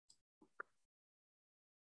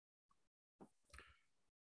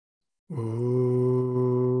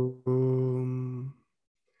Om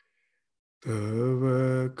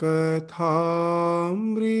Tava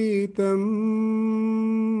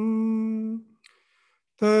Kathamritam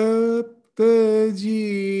Tapta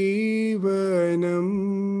Jeevanam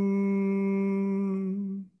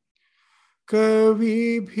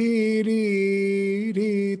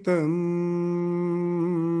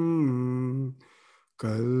Kavibhiriritam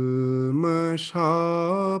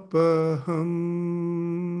Kalmashapaham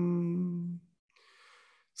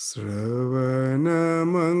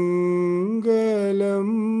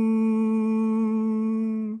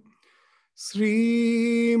Sravanamangalam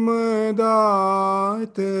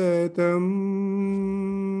Srimadaatatam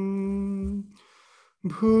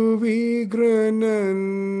Bhuvi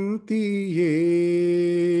Grananti Ye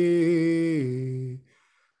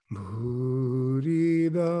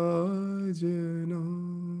Bhurida Jana.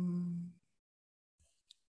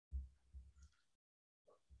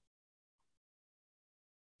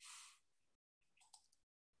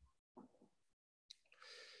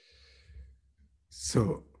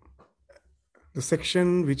 So, the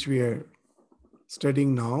section which we are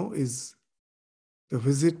studying now is the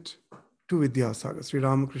visit to Vidyasagar, Sri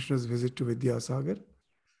Ramakrishna's visit to Vidyasagar.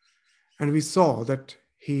 And we saw that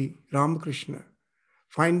Ramakrishna,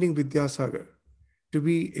 finding Vidyasagar to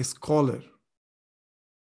be a scholar,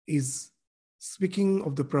 is speaking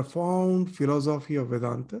of the profound philosophy of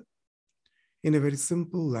Vedanta in a very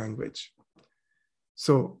simple language.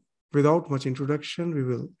 So, without much introduction, we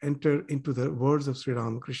will enter into the words of Sri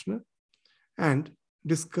Ramakrishna and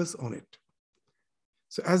discuss on it.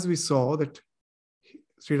 So, as we saw that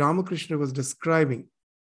Sri Ramakrishna was describing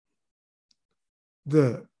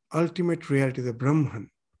the ultimate reality, the Brahman.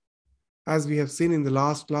 As we have seen in the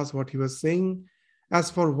last class, what he was saying, as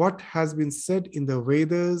for what has been said in the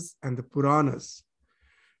Vedas and the Puranas,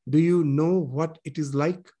 do you know what it is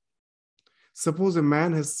like? Suppose a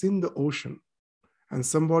man has seen the ocean and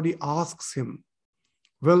somebody asks him,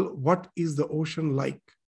 well, what is the ocean like?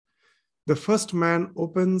 The first man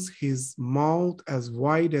opens his mouth as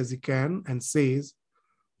wide as he can and says,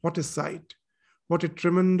 what a sight! What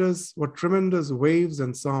tremendous waves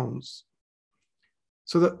and sounds.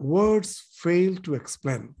 So the words fail to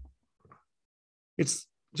explain. It's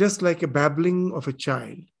just like a babbling of a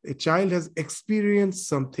child. A child has experienced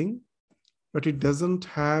something, but it doesn't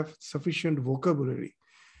have sufficient vocabulary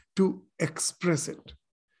to express it.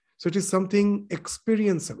 So it is something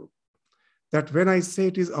experienceable. That when I say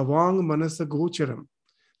it is avang manasa gocharam,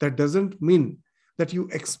 that doesn't mean that you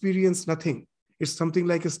experience nothing. It's something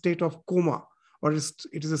like a state of coma, or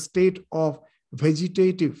it is a state of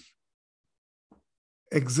vegetative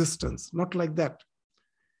existence. Not like that.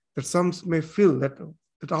 That some may feel that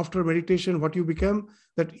after meditation, what you become,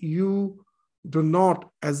 that you do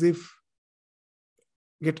not as if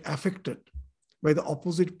get affected by the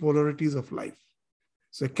opposite polarities of life.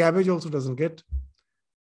 So a cabbage also doesn't get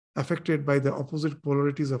affected by the opposite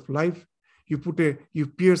polarities of life. You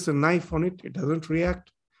pierce a knife on it, it doesn't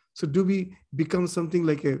react. So do we become something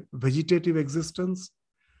like a vegetative existence?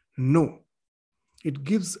 No. It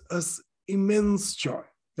gives us immense joy.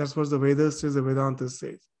 That's what the Vedas says, the Vedanta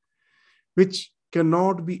says, which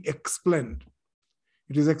cannot be explained.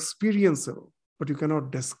 It is experiential, but you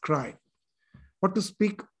cannot describe. What to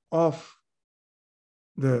speak of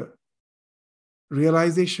the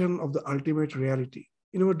realization of the ultimate reality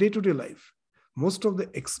in our day-to-day life? Most of the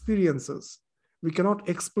experiences we cannot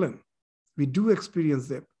explain. We do experience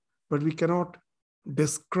them, but we cannot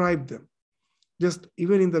describe them. Just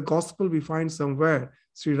even in the gospel, we find somewhere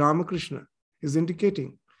Sri Ramakrishna is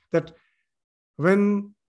indicating that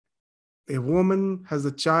when a woman has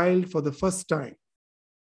a child for the first time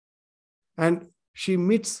and she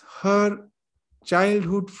meets her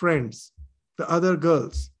childhood friends, the other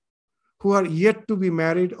girls who are yet to be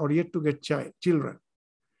married or yet to get children,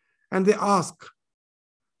 and they ask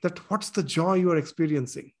that what's the joy you are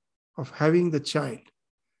experiencing of having the child?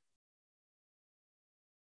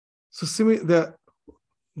 So the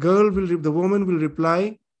woman will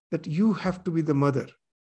reply that you have to be the mother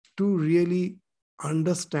to really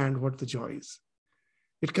understand what the joy is.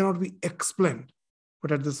 It cannot be explained,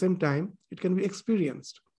 but at the same time, it can be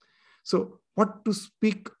experienced. So what to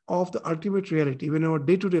speak of the ultimate reality, even in our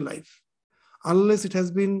day-to-day life, unless it has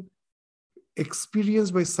been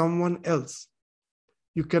experienced by someone else,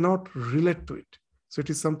 you cannot relate to it. So it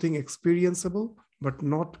is something experienceable, but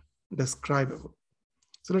not describable.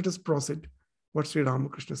 So let us proceed what Sri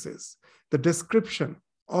Ramakrishna says. The description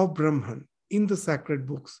of Brahman in the sacred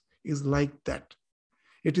books is like that.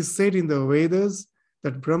 It is said in the Vedas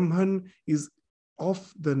that Brahman is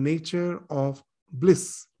of the nature of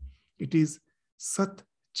bliss. It is Sat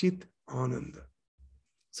Chit Ananda.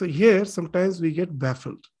 So here sometimes we get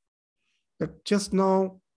baffled. That just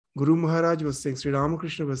now Guru Maharaj was saying, Sri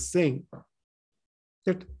Ramakrishna was saying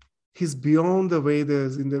that he's beyond the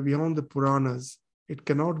Vedas, beyond the Puranas. It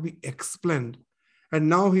cannot be explained. And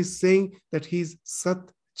now he's saying that he's Sat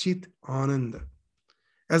Chit Ananda.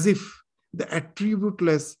 As if the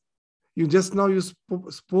attributeless, you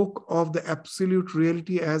spoke of the absolute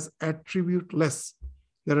reality as attributeless.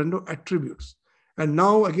 There are no attributes. And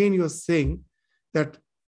now again you are saying that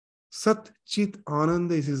Sat Chit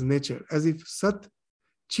Ananda is his nature, as if Sat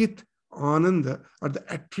Chit Ananda are the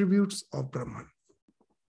attributes of Brahman.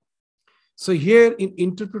 So here in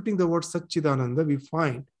interpreting the word Satchidananda, we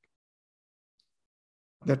find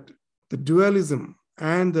that the dualism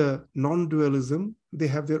and the non-dualism, they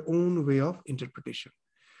have their own way of interpretation.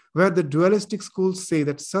 Where the dualistic schools say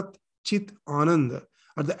that Sat Chit Ananda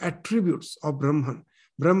are the attributes of Brahman.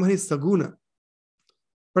 Brahman is Saguna.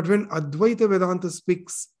 But when Advaita Vedanta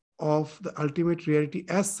speaks of the ultimate reality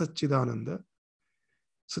as Satchidananda,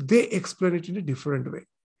 so they explain it in a different way.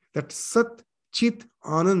 That Sat Chit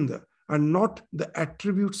Ananda are not the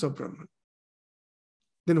attributes of Brahman.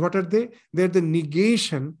 Then what are they? They're the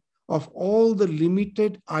negation of all the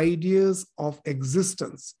limited ideas of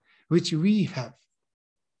existence which we have.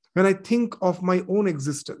 When I think of my own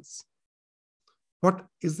existence, what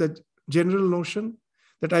is the general notion?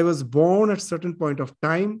 That I was born at a certain point of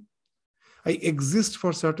time, I exist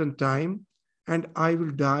for a certain time, and I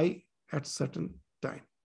will die at a certain time.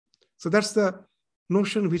 So that's the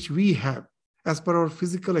notion which we have as per our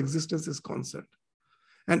physical existence is concerned.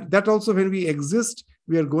 And that also when we exist,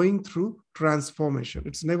 we are going through transformation.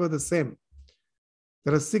 It's never the same.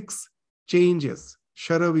 There are 6 changes.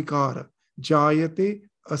 Sharavikara, Jayate,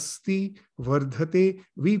 Asti, Vardhate,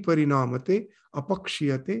 Viparinamate,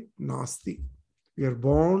 Apakshiyate, Nasti. We are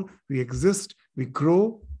born, we exist, we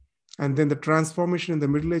grow, and then the transformation in the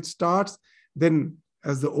middle age starts. Then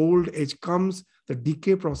as the old age comes, the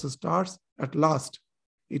decay process starts. At last,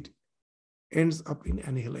 it ends up in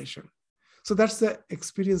annihilation. So that's the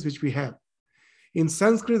experience which we have. In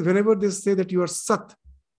Sanskrit, whenever they say that you are Sat,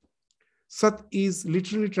 Sat is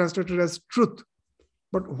literally translated as truth.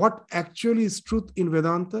 But what actually is truth in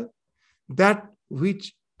Vedanta? That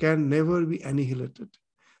which can never be annihilated.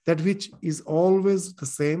 That which is always the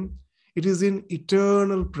same. It is in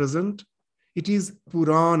eternal present. It is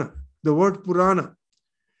Purana. The word Purana,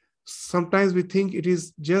 sometimes we think it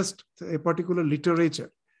is just a particular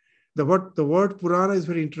literature. The word Purana is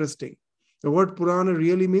very interesting. The word Purana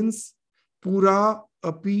really means Pura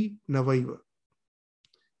Api Navaiva.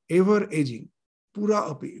 Ever aging. Pura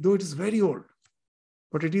Api, though it is very old,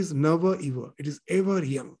 but it is Nava Iva. It is ever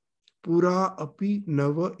young. Pura Api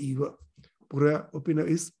Nava Iva. Pura Api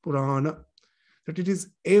is Purana. That it is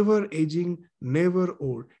ever aging, never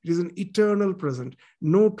old. It is an eternal present,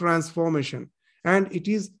 no transformation. And it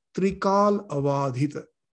is Trikal Avadhita.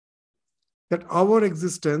 That our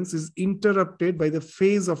existence is interrupted by the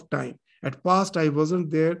phase of time. At past, I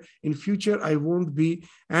wasn't there. In future, I won't be.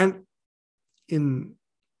 And in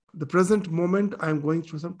the present moment, I'm going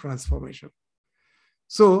through some transformation.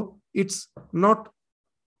 So it's not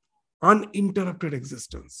uninterrupted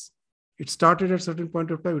existence. It started at a certain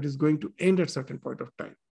point of time. It is going to end at a certain point of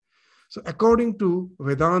time. So according to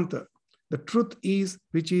Vedanta, the truth is,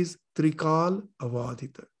 which is Trikal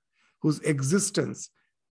Avadhita, whose existence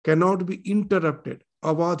cannot be interrupted.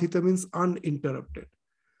 Avadhita means uninterrupted.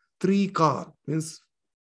 Trikal means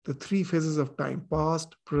the 3 phases of time,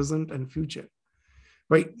 past, present, and future.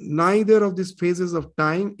 By neither of these phases of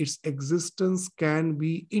time, its existence can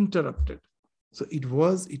be interrupted. So it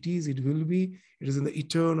was, it is, it will be, it is in the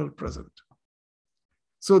eternal present.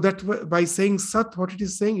 So that by saying Sat, what it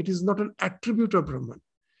is saying, it is not an attribute of Brahman.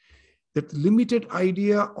 That limited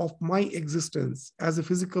idea of my existence as a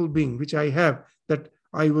physical being, which I have, that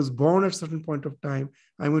I was born at a certain point of time,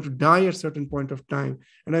 I'm going to die at a certain point of time,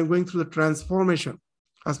 and I'm going through the transformation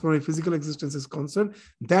as far as my physical existence is concerned,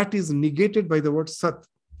 that is negated by the word Sat.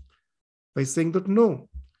 By saying that no,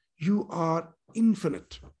 you are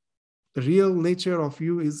infinite. The real nature of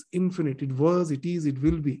you is infinite. It was, it is, it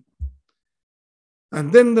will be.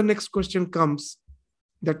 And then the next question comes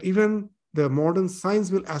that even the modern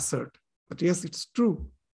science will assert that yes, it's true.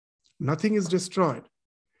 Nothing is destroyed.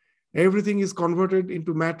 Everything is converted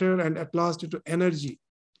into matter and at last into energy.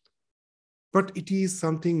 But it is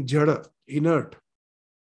something jada, inert.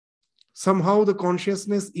 Somehow the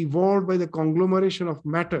consciousness evolved by the conglomeration of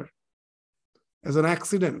matter as an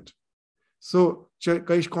accident. So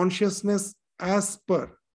consciousness as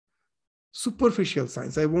per superficial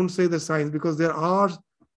science, I won't say the science because there are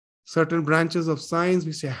certain branches of science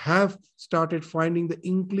which have started finding the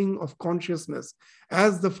inkling of consciousness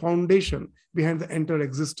as the foundation behind the entire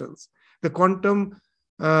existence. The quantum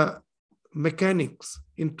mechanics,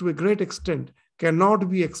 to a great extent, cannot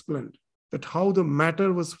be explained. That how the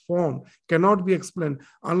matter was formed cannot be explained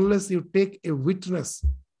unless you take a witness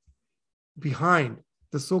behind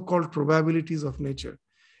the so-called probabilities of nature.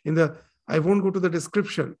 I won't go to the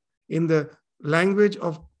description. In the language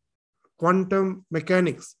of quantum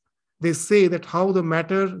mechanics, they say that how the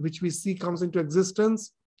matter which we see comes into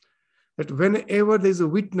existence, that whenever there's a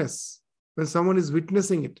witness, when someone is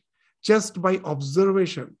witnessing it, just by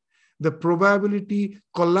observation, the probability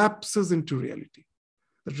collapses into reality.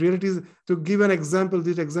 That reality is, to give an example,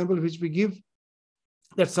 this example which we give,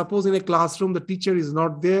 that suppose in a classroom, the teacher is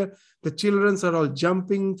not there, the children are all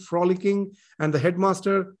jumping, frolicking, and the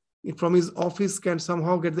headmaster from his office can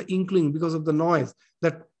somehow get the inkling because of the noise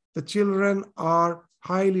that the children are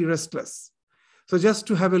highly restless. So just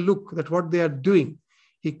to have a look at what they are doing,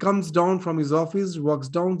 he comes down from his office, walks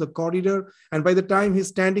down the corridor, and by the time he's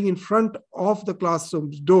standing in front of the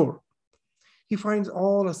classroom's door, he finds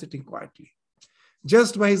all are sitting quietly.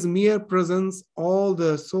 Just by his mere presence, all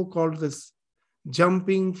the so-called this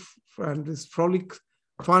jumping and this frolic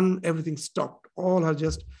fun, everything stopped. All are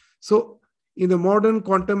just... So in the modern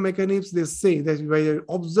quantum mechanics, they say that by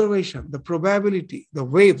observation, the probability, the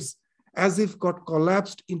waves, as if got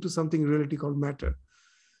collapsed into something reality called matter.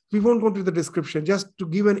 We won't go into the description, just to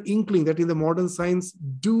give an inkling that in the modern science,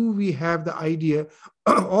 do we have the idea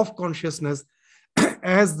of consciousness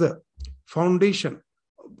as the foundation,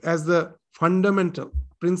 as the fundamental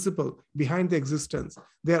principle behind the existence.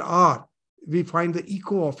 We find the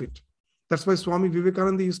echo of it. That's why Swami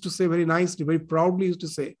Vivekananda used to say very nicely, very proudly used to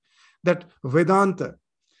say that Vedanta,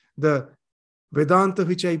 the Vedanta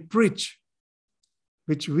which I preach,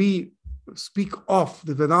 which we speak of,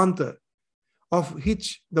 the Vedanta, of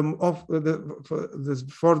which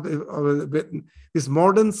this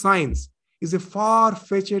modern science is a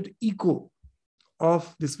far-fetched echo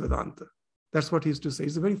of this Vedanta. That's what he used to say.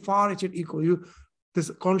 It's a very far-fetched echo. This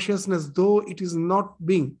consciousness, though it is not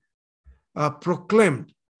being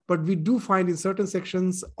proclaimed, but we do find in certain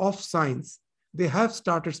sections of science, they have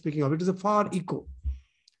started speaking of it. It is a far echo.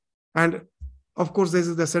 And of course,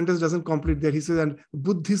 the sentence doesn't complete there. He says, and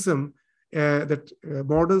Buddhism,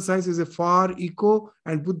 modern science is a far echo,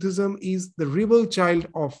 and Buddhism is the rebel child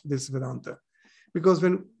of this Vedanta. Because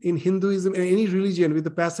when in Hinduism, in any religion, with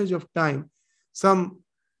the passage of time, some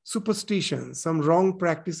superstition, some wrong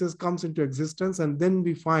practices comes into existence, and then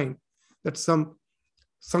we find that some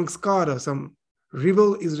sanskara, some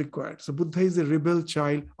rebel is required. So Buddha is a rebel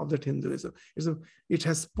child of that Hinduism. It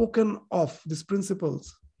has spoken of these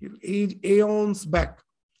principles aeons back.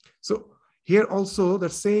 So here also the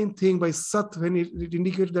same thing by Sat, when it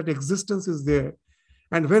indicates that existence is there.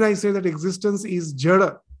 And when I say that existence is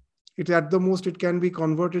jada, at the most it can be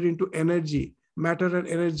converted into energy, matter and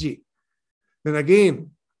energy. Then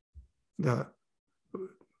again, the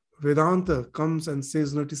Vedanta comes and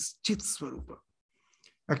says, no, it is Chit Swarupa.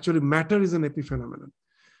 Actually, matter is an epiphenomenon.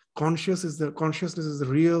 Consciousness is the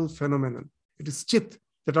real phenomenon. It is Chit,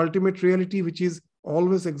 that ultimate reality which is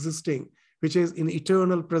always existing, which is in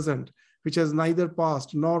eternal present, which has neither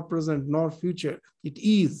past nor present nor future. It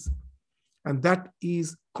is. And that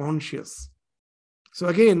is conscious. So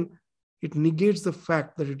again, it negates the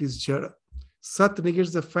fact that it is Jara. Sat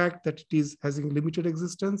negates the fact that it is having limited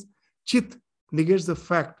existence. Chit negates the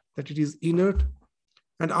fact that it is inert.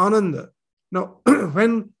 And Ananda. Now,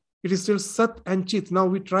 when it is still Sat and Chit, now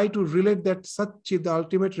we try to relate that Sat, Chit, the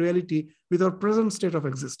ultimate reality, with our present state of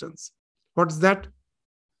existence. What's that?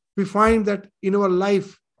 We find that in our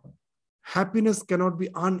life, happiness cannot be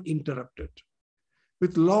uninterrupted.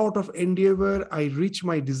 With a lot of endeavor, I reach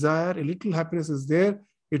my desire, a little happiness is there,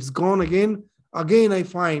 it's gone again. Again, I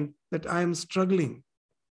find that I am struggling.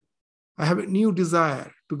 I have a new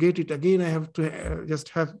desire to get it. Again, I have to just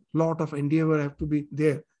have a lot of endeavor, I have to be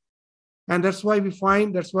there. And that's why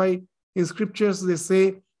in scriptures they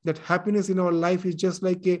say that happiness in our life is just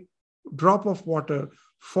like a drop of water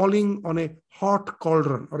falling on a hot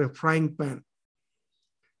cauldron or a frying pan.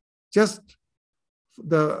 Just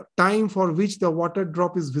the time for which the water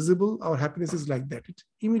drop is visible, our happiness is like that. It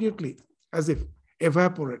immediately, as if,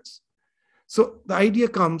 evaporates. So the idea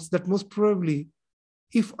comes that most probably,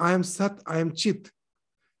 if I am Sat, I am Chit,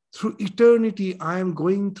 through eternity, I am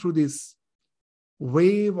going through this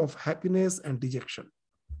wave of happiness and dejection.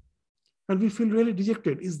 And we feel really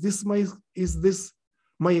dejected. Is this my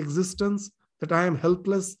existence, that I am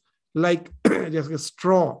helpless like just a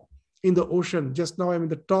straw in the ocean? Just now I'm in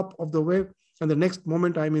the top of the wave, and the next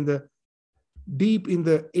moment I'm in the deep in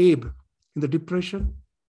the abe, in the depression,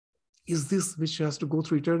 is this which has to go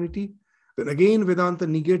through eternity? Then again, Vedanta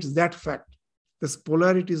negates that fact. This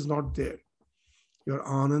polarity is not there. Your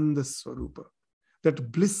Ananda Swarupa.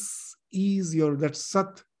 That bliss is that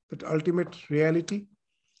Sat, that ultimate reality,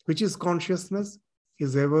 which is consciousness,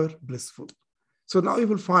 is ever blissful. So now you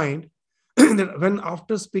will find that when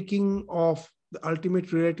after speaking of the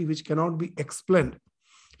ultimate reality which cannot be explained,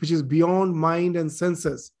 which is beyond mind and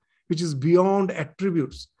senses, which is beyond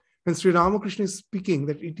attributes, when Sri Ramakrishna is speaking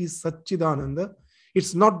that it is Satchidananda,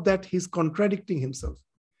 it's not that he's contradicting himself.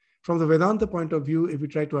 From the Vedanta point of view, if we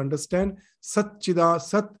try to understand, Satchit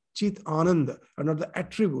Ananda are not the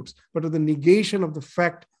attributes, but the negation of the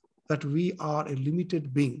fact that we are a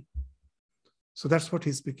limited being. So that's what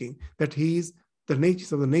he's speaking, that he is the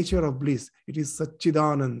nature of bliss. It is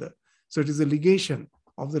Satchidananda. So it is a negation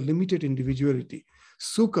of the limited individuality.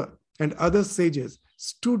 Sukha and other sages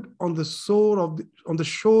stood on the shore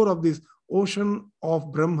of this ocean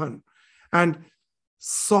of Brahman and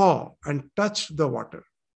saw and touched the water.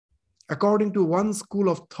 According to one school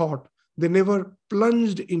of thought, they never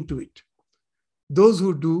plunged into it. Those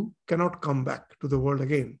who do cannot come back to the world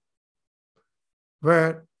again.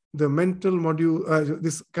 Where the mental module,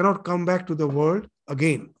 this cannot come back to the world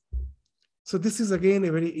again. So this is again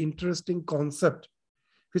a very interesting concept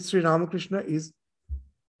which Sri Ramakrishna is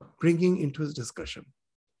bringing into his discussion.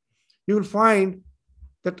 You will find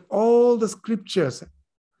that all the scriptures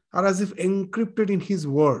are as if encrypted in his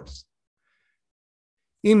words.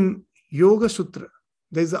 In Yoga Sutra,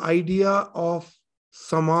 there is the idea of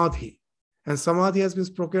samadhi, and samadhi has been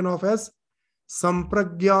spoken of as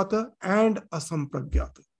sampragyata and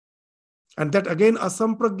asampragyata. And that again,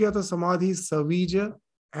 asampragyata samadhi is savija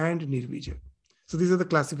and nirvija. So these are the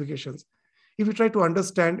classifications. If you try to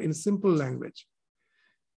understand in simple language,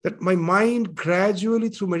 that my mind gradually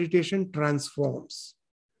through meditation transforms.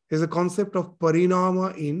 There's a concept of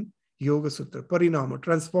parinama in Yoga Sutra, parinama,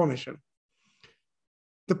 transformation.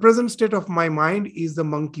 The present state of my mind is the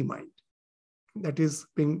monkey mind. That is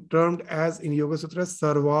being termed as in Yoga Sutra,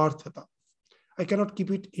 sarvarthata. I cannot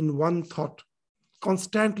keep it in one thought.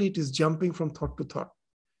 Constantly it is jumping from thought to thought.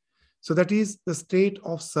 So that is the state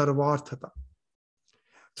of sarvarthata.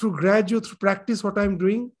 Through practice, what I'm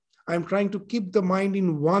doing, I'm trying to keep the mind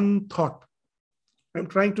in one thought. I'm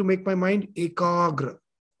trying to make my mind ekagra,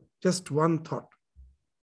 just one thought.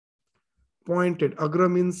 Pointed. Agra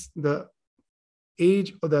means the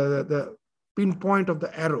edge or the pinpoint of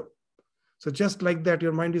the arrow. So just like that,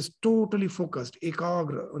 your mind is totally focused,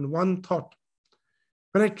 ekagra, on one thought.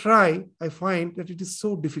 When I try, I find that it is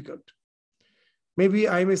so difficult. Maybe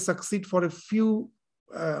I may succeed for a few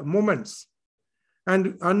moments,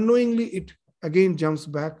 and unknowingly it again jumps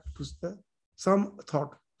back to some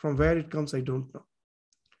thought. From where it comes, I don't know.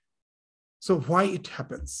 So why it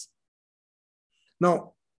happens?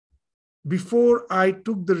 Now, before I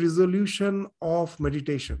took the resolution of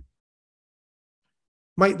meditation,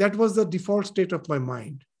 that was the default state of my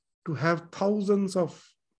mind, to have thousands of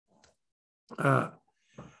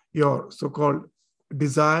your so-called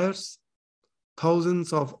desires,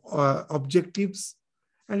 thousands of objectives,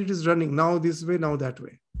 and it is running now this way, now that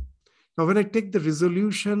way. Now, when I take the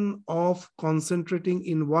resolution of concentrating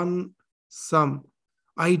in some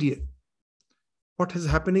idea, what is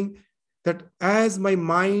happening? That as my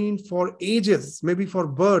mind for ages, maybe for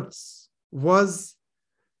births, was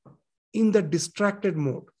in the distracted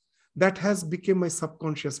mode, that has become my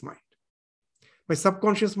subconscious mind. My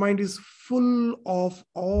subconscious mind is full of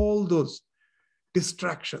all those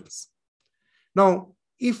distractions. Now,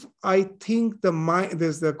 if I think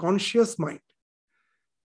there's the conscious mind,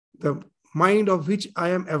 the mind of which I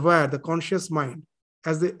am aware, the conscious mind,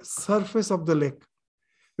 as the surface of the lake,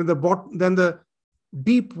 then the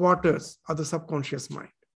deep waters are the subconscious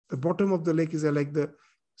mind. The bottom of the lake is like the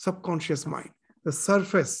subconscious mind. The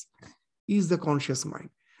surface is the conscious mind.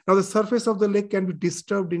 Now, the surface of the lake can be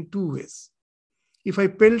disturbed in two ways. If I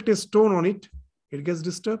pelt a stone on it, it gets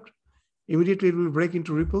disturbed. Immediately it will break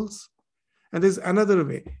into ripples. And there's another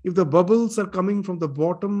way. If the bubbles are coming from the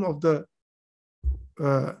bottom of the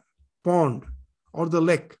pond or the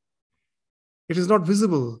lake, it is not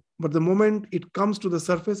visible, but the moment it comes to the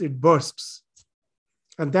surface, it bursts.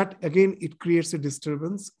 And that, again, it creates a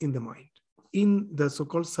disturbance in the mind, in the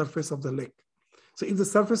so-called surface of the lake. So if the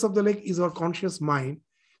surface of the lake is our conscious mind,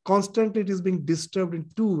 constantly it is being disturbed in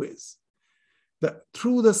two ways.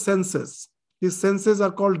 Through the senses. These senses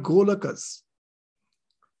are called golakas,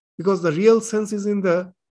 because the real sense is in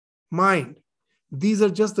the mind. These are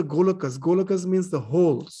just the golakas. Golakas means the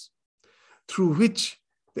holes through which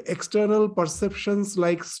the external perceptions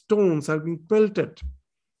like stones are being pelted.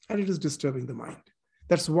 and it is disturbing the mind.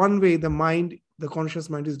 That's one way the mind, the conscious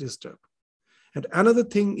mind is disturbed. And another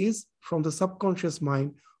thing is from the subconscious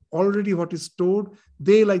mind, already what is stored,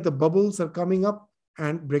 they like the bubbles are coming up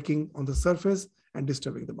and breaking on the surface and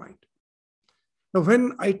disturbing the mind. Now,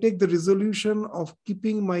 when I take the resolution of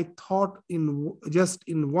keeping my thought in just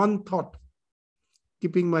in one thought,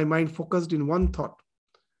 keeping my mind focused in one thought.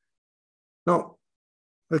 Now,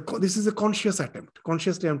 this is a conscious attempt.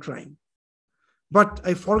 Consciously, I'm trying. But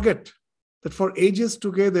I forget that for ages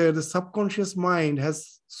together, the subconscious mind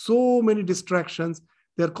has so many distractions.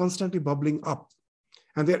 They're constantly bubbling up.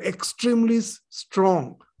 And they're extremely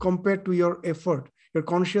strong compared to your effort, your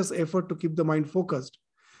conscious effort to keep the mind focused.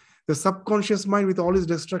 The subconscious mind with all its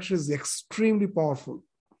distractions is extremely powerful.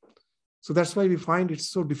 So that's why we find it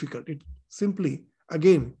so difficult. It simply,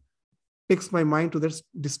 again, takes my mind to that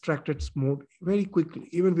distracted mode very quickly,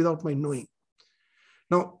 even without my knowing.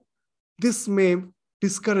 Now, this may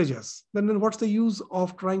discourage us. Then what's the use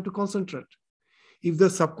of trying to concentrate? If the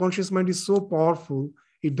subconscious mind is so powerful,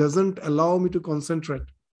 it doesn't allow me to concentrate,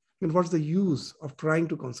 then what's the use of trying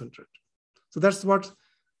to concentrate? So that's what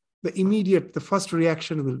the first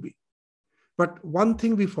reaction will be. But one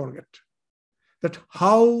thing we forget, that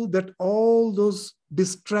how that all those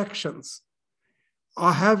distractions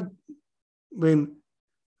have been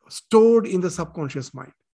stored in the subconscious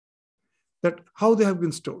mind, that how they have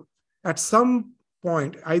been stored. At some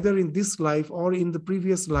point, either in this life or in the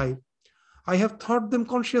previous life, I have thought them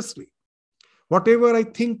consciously. Whatever I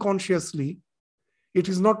think consciously, it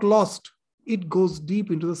is not lost. It goes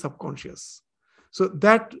deep into the subconscious. So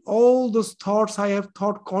that all those thoughts I have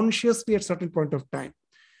thought consciously at certain point of time,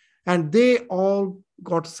 and they all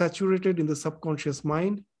got saturated in the subconscious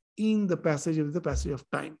mind in the passage of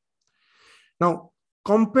time. Now,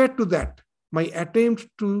 compared to that, my attempt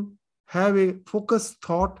to have a focused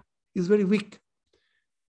thought is very weak.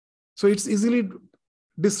 So it's easily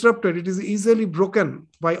disrupted. It is easily broken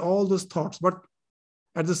by all those thoughts. But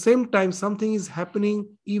at the same time, something is happening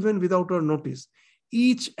even without our notice.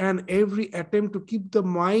 Each and every attempt to keep the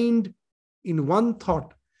mind in one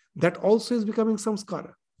thought, that also is becoming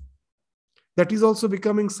samskara. That is also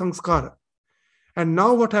becoming sanskara. And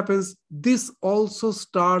now what happens? This also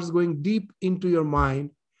starts going deep into your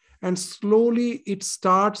mind, and slowly it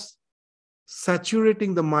starts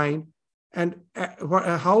saturating the mind. And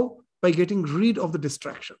how? By getting rid of the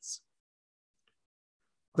distractions.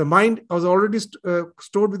 The mind was already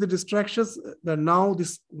stored with the distractions, that now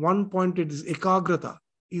this one-pointed, this ekagrata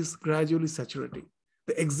is gradually saturating.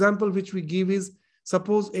 The example which we give is,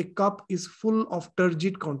 suppose a cup is full of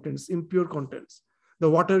turgid contents, impure contents. The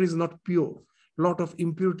water is not pure. A lot of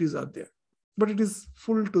impurities are there, but it is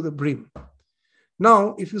full to the brim.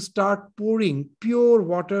 Now, if you start pouring pure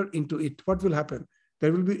water into it, what will happen?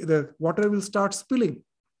 The water will start spilling.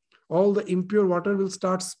 All the impure water will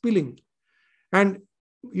start spilling. And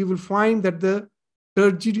you will find that the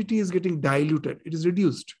turgidity is getting diluted. It is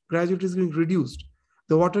reduced. Gradually it is getting reduced.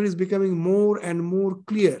 The water is becoming more and more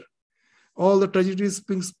clear. All the turgidity is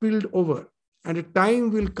being spilled over. And a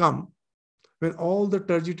time will come when all the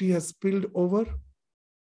turgidity has spilled over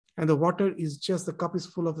and the water is just, the cup is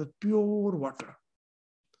full of the pure water.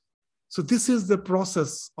 So this is the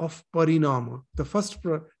process of parinama, the first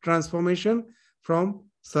transformation from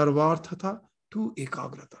sarvarthata to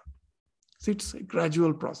ekagrata. So it's a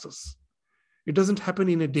gradual process. It doesn't happen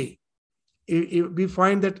in a day. We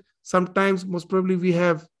find that sometimes, most probably, we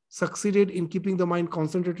have succeeded in keeping the mind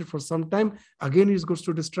concentrated for some time. Again, it goes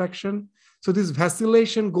to distraction. So this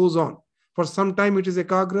vacillation goes on. For some time, it is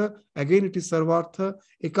ekagra. Again, it is sarvartha.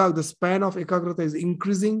 The span of ekagrata is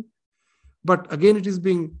increasing. But again, it is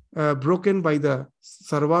being broken by the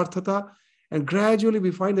sarvarthata. And gradually, we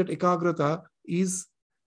find that ekagrata is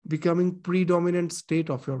becoming predominant state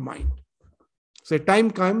of your mind. So a time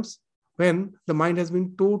comes when the mind has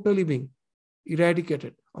been totally being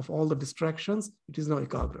eradicated of all the distractions. It is now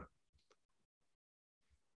ekagra.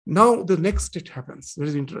 Now the next state happens.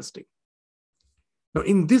 Very interesting. Now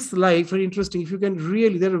in this life, very interesting, if you can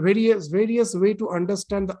really, there are various ways to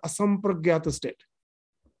understand the asampragyata state.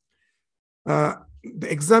 The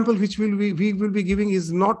example which we will be giving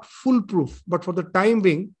is not foolproof, but for the time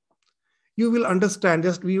being, you will understand,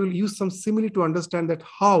 just we will use some simile to understand that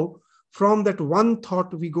how from that one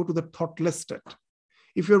thought we go to the thoughtless state.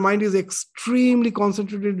 If your mind is extremely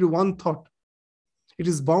concentrated in one thought, it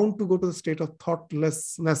is bound to go to the state of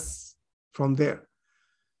thoughtlessness from there.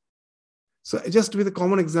 So just with a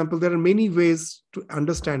common example, there are many ways to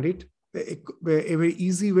understand it. A very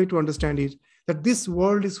easy way to understand it, that this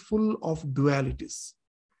world is full of dualities.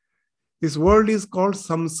 This world is called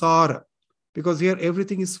samsara. Because here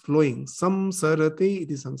everything is flowing. Samsarate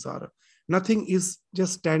iti samsara. Nothing is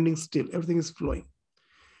just standing still. Everything is flowing.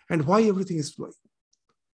 And why everything is flowing?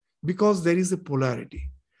 Because there is a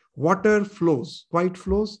polarity. Water flows. Why it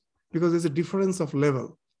flows? Because there's a difference of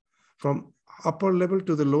level. From upper level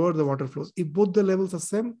to the lower, the water flows. If both the levels are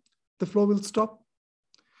same, the flow will stop.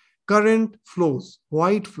 Current flows.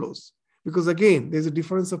 Why it flows? Because again, there's a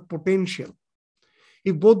difference of potential.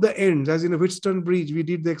 If both the ends, as in a Wheatstone Bridge, we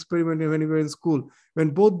did the experiment when we were in school, when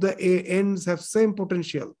both the ends have same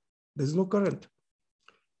potential, there's no current.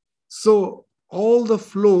 So all the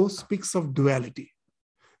flow speaks of duality.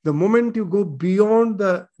 The moment you go beyond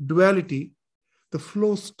the duality, the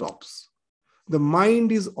flow stops. The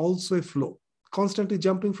mind is also a flow, constantly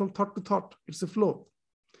jumping from thought to thought. It's a flow.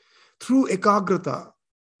 Through ekagrata,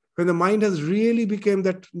 when the mind has really become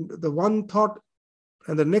that the one thought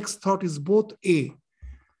and the next thought is both A.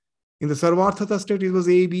 In the sarvarthata state, it was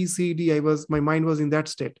A, B, C, D. My mind was in that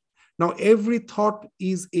state. Now every thought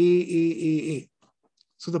is A.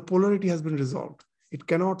 So the polarity has been resolved. It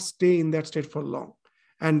cannot stay in that state for long.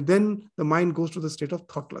 And then the mind goes to the state of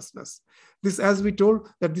thoughtlessness. This, as we told,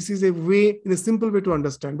 that this is a way, in a simple way to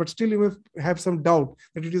understand, but still you may have some doubt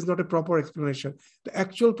that it is not a proper explanation. The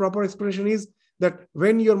actual proper explanation is that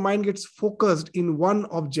when your mind gets focused in one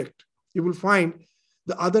object, you will find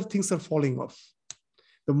the other things are falling off.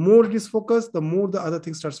 The more it is focused, the more the other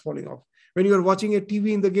thing starts falling off. When you are watching a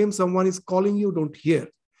TV in the game, someone is calling you, don't hear,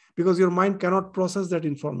 because your mind cannot process that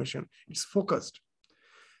information. It's focused.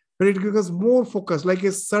 When it becomes more focused, like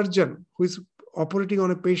a surgeon who is operating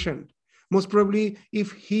on a patient, most probably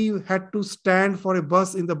if he had to stand for a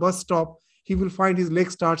bus in the bus stop, he will find his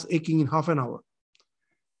leg starts aching in half an hour.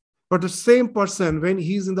 But the same person, when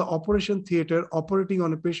he's in the operation theater operating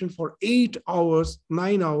on a patient for 8 hours,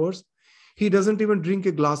 9 hours, he doesn't even drink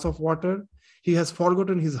a glass of water. He has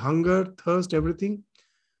forgotten his hunger, thirst, everything.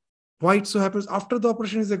 Why it so happens? After the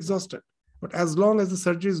operation, he's exhausted. But as long as the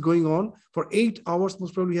surgery is going on, for 8 hours,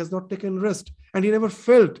 most probably he has not taken rest. And he never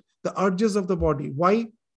felt the urges of the body. Why?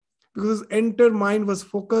 Because his entire mind was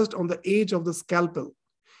focused on the edge of the scalpel.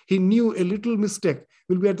 He knew a little mistake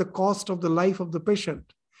will be at the cost of the life of the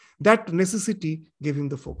patient. That necessity gave him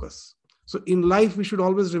the focus. So in life, we should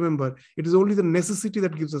always remember, it is only the necessity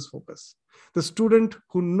that gives us focus. The student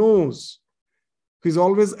who knows, who is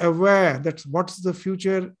always aware that what's the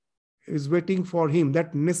future is waiting for him,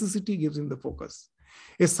 that necessity gives him the focus.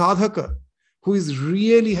 A sadhaka who is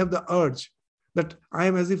really have the urge that I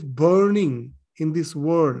am as if burning in this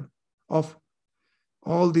world of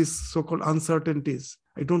all these so-called uncertainties.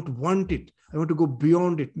 I don't want it. I want to go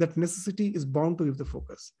beyond it. That necessity is bound to give the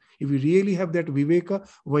focus. If we really have that viveka,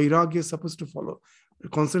 vairagya is supposed to follow.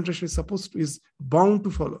 Concentration is bound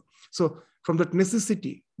to follow. So from that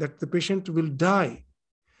necessity that the patient will die,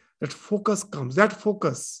 that focus comes. That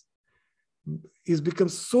focus is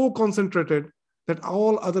becomes so concentrated that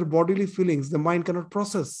all other bodily feelings the mind cannot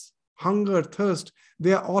process. Hunger, thirst,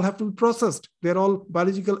 they all have to be processed. They're all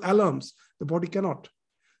biological alarms. The body cannot.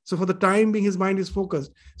 So for the time being, his mind is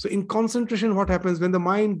focused. So in concentration, what happens when the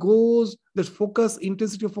mind goes, the focus,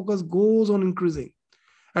 intensity of focus goes on increasing.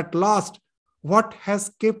 At last, what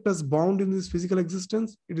has kept us bound in this physical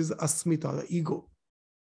existence? It is asmita, the ego.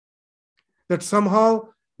 That somehow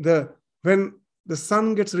when the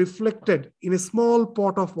sun gets reflected in a small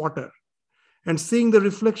pot of water, and seeing the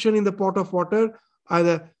reflection in the pot of water,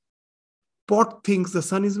 either pot thinks the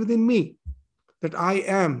sun is within me, that I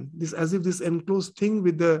am this, as if this enclosed thing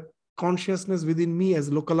with the consciousness within me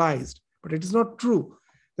as localized. But it is not true.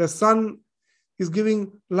 The sun is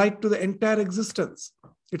giving light to the entire existence.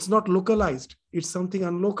 It's not localized. It's something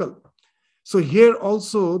unlocal. So here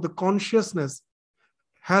also the consciousness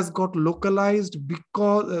has got localized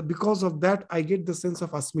because of that I get the sense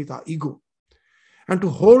of asmita, ego. And to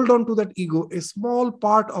hold on to that ego, a small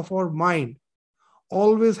part of our mind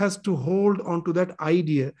always has to hold on to that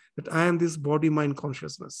idea that I am this body-mind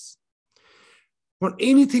consciousness. On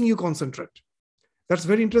anything you concentrate. That's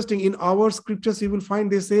very interesting. In our scriptures, you will find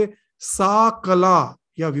they say, sa kala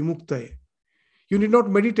ya vimuktaye. You need not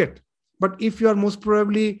meditate. But if you are most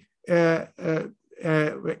probably passionate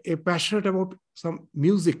about some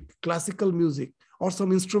music, classical music, or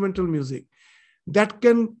some instrumental music, that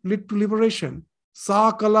can lead to liberation.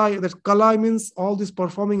 Sa kala, that kala means all these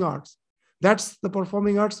performing arts. That's the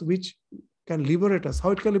performing arts which can liberate us. How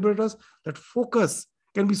it can liberate us? That focus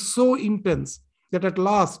can be so intense that at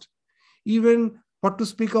last, even what to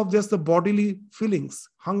speak of just the bodily feelings,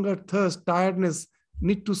 hunger, thirst, tiredness,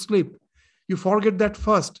 need to sleep. You forget that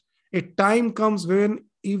first. A time comes when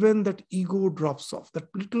even that ego drops off. That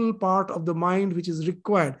little part of the mind which is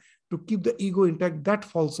required to keep the ego intact, that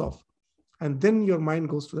falls off. and then your mind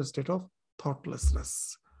goes to the state of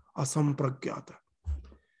thoughtlessness, asampragyata.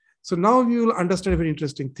 So now you will understand a very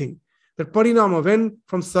interesting thing, that parinama, when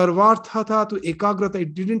from sarvarthata to ekagrata,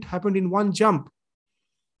 it didn't happen in one jump.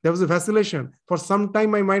 There was a vacillation. For some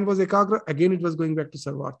time, my mind was ekagra. Again, it was going back to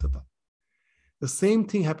sarvarthata. The same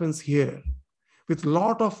thing happens here with a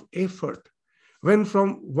lot of effort. When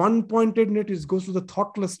from one-pointedness it goes to the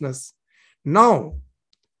thoughtlessness. Now,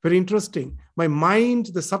 very interesting, my mind,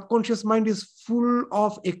 the subconscious mind is full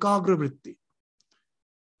of ekagra vritti.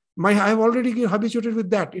 I have already habituated with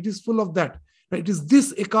that. It is full of that. It is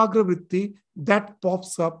this ekagra vritti that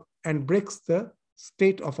pops up and breaks the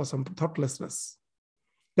state of thoughtlessness.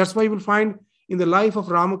 That's why you will find in the life of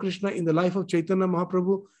Ramakrishna, in the life of Chaitanya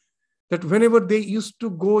Mahaprabhu, that whenever they used to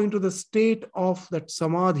go into the state of that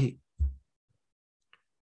samadhi,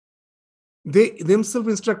 they themselves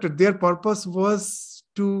instructed, their purpose was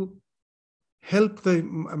to help the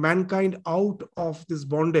mankind out of this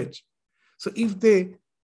bondage. So if the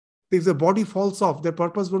body falls off, their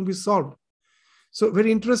purpose won't be solved. So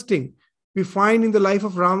very interesting. We find in the life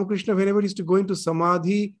of Ramakrishna, whenever he used to go into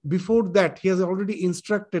samadhi, before that, he has already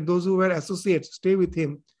instructed those who were associates, stay with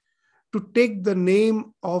him, to take the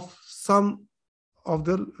name of some of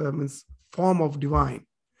the form of divine,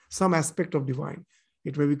 some aspect of divine.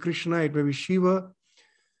 It may be Krishna, it may be Shiva.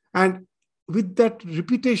 And with that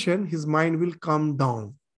repetition, his mind will come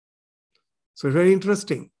down. So very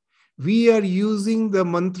interesting. We are using the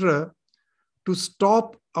mantra to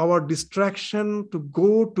stop our distraction to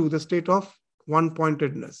go to the state of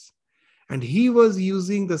one-pointedness. And he was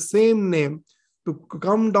using the same name to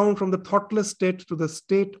come down from the thoughtless state to the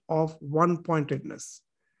state of one-pointedness.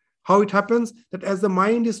 How it happens? That as the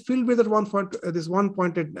mind is filled with this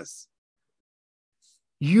one-pointedness,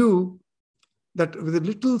 that with a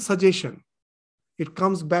little suggestion, it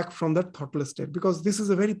comes back from that thoughtless state, because this is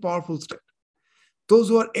a very powerful state. Those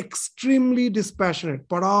who are extremely dispassionate,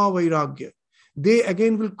 para vairagya, they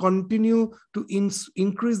again will continue to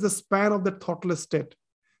increase the span of that thoughtless state,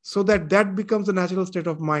 so that becomes the natural state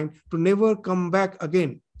of mind, to never come back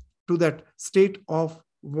again to that state of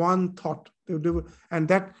one thought. And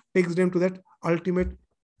that takes them to that ultimate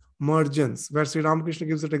mergence, where Sri Ramakrishna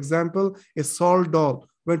gives that example. A salt doll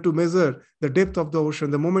went to measure the depth of the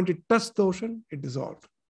ocean. The moment it touched the ocean, it dissolved.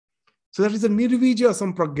 So that is a nirvija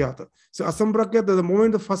asampragyata. So asampragyata, the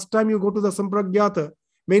moment the first time you go to the asampragyata,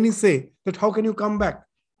 many say that how can you come back?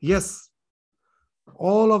 Yes,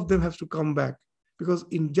 all of them have to come back, because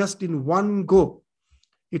in one go,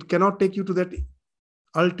 it cannot take you to that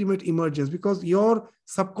ultimate emergence, because your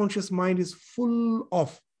subconscious mind is full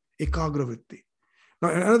of ekagra vritti. Now,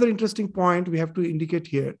 another interesting point we have to indicate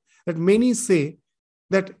here, that many say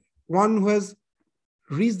that one who has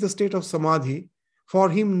reached the state of samadhi, for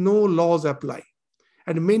him no laws apply.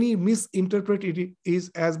 And many misinterpret it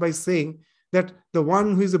as by saying that the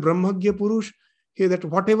one who is a Brahmagya Purush, that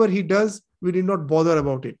whatever he does, we did not bother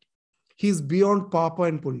about it. He is beyond Papa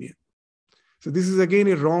and Punya. So this is again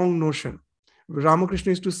a wrong notion.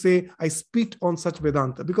 Ramakrishna used to say, I spit on such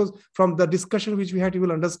Vedanta, because from the discussion which we had, you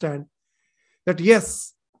will understand that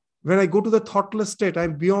yes, when I go to the thoughtless state, I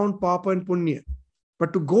am beyond Papa and Punya.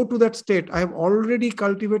 But to go to that state, I have already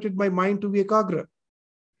cultivated my mind to be ekagra.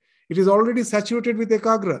 It is already saturated with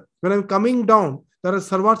ekagra. When I am coming down, there is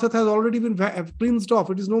sarvartha has already been cleansed off.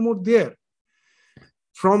 It is no more there.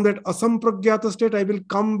 From that asampragyata state, I will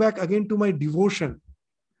come back again to my devotion.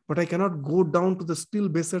 But I cannot go down to the still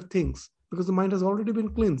baser things, because the mind has already been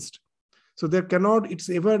cleansed. So it's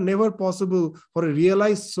never possible for a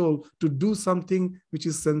realized soul to do something which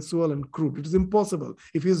is sensual and crude. It is impossible.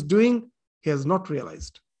 If he is doing, he has not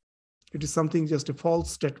realized. It is something, just a false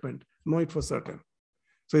statement. Know it for certain.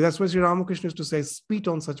 So that's why Sri Ramakrishna used to say, spit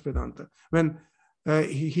on such Vedanta. When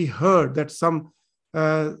he heard that some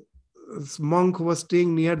monk who was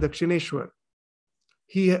staying near Dakshineshwar,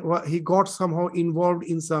 he got somehow involved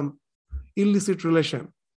in some illicit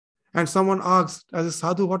relation. And someone asked, as a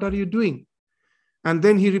sadhu, what are you doing? And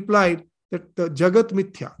then he replied that the Jagat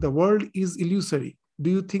Mithya, the world is illusory. Do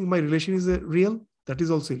you think my relation is real? That is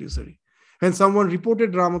also illusory. When someone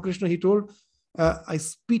reported Ramakrishna, he told, I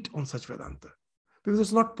spit on such Vedanta. Because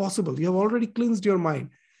it's not possible. You have already cleansed your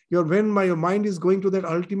mind. When your mind is going to that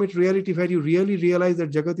ultimate reality where you really realize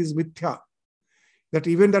that Jagat is Mithya, that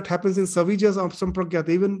even that happens in Savijas of Sampragyata,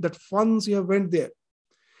 even that once you have went there.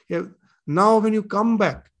 Now when you come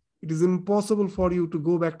back, it is impossible for you to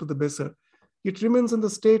go back to the baser. It remains in the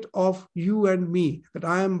state of you and me, that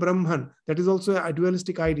I am Brahman. That is also a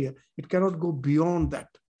dualistic idea. It cannot go beyond that.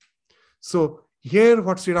 So here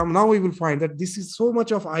what Sri Ram, now we will find that this is so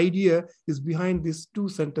much of idea is behind these two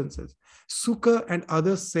sentences. Sukha and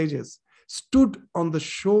other sages. stood on the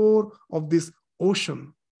shore of this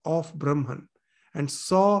ocean of Brahman and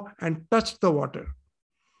saw and touched the water.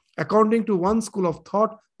 According to one school of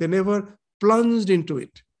thought, they never plunged into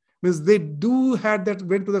it. Means they went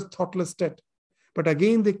to the thoughtless state. But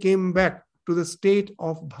again, they came back to the state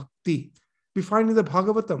of bhakti. We find in the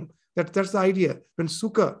Bhagavatam that's the idea. When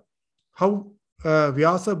Sukha, how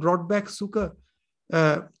Vyasa brought back Sukha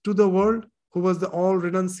to the world, who was the all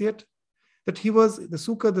renunciate, that he was the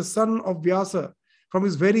Sukha, the son of Vyasa, from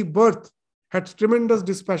his very birth, had tremendous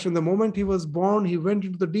dispassion. The moment he was born, he went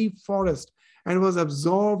into the deep forest and was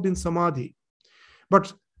absorbed in samadhi.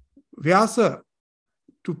 But Vyasa,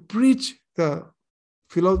 to preach the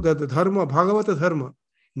dharma, Bhagavata dharma,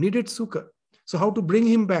 needed Sukha. So how to bring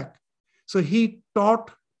him back? So he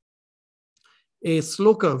taught a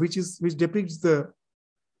sloka which depicts the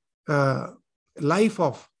life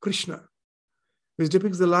of Krishna, which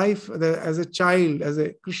depicts the life as a child, as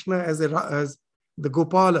a Krishna, as the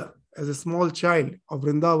Gopala, as a small child of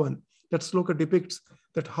Vrindavan. That sloka depicts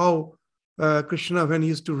that how Krishna, when he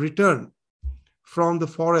used to return from the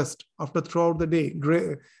forest after throughout the day,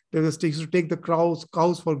 he used to take the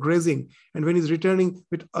cows for grazing, and when he's returning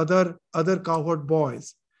with other cowherd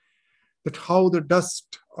boys, that how the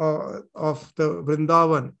dust of the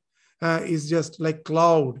Vrindavan is just like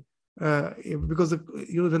cloud, because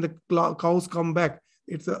when the cows come back,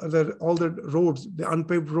 it's all the roads, the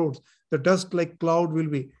unpaved roads, the dust like cloud will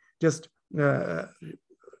be just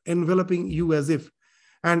enveloping you as if.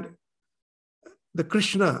 And the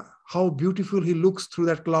Krishna, how beautiful he looks through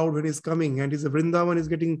that cloud when he's coming, and his Vrindavan is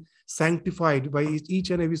getting sanctified by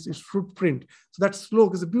each and every footprint. So that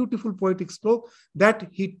slok is a beautiful poetic slok that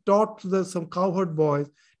he taught some cowherd boys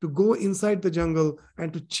to go inside the jungle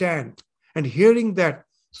and to chant. And hearing that,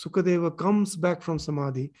 Sukadeva comes back from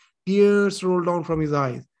samadhi, tears roll down from his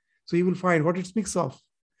eyes. So you will find what it speaks of,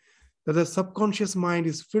 that the subconscious mind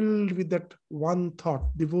is filled with that one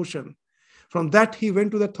thought, devotion. From that, he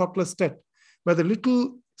went to the thoughtless state. By the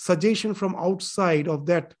little suggestion from outside of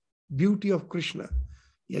that beauty of Krishna,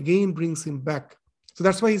 he again brings him back. So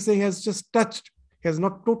that's why he's saying he has just touched, he has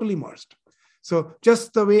not totally merged. So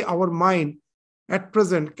just the way our mind at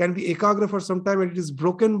present can be ekagra for some time and it is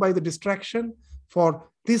broken by the distraction, for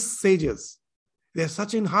these sages, they are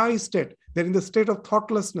such in high state, they're in the state of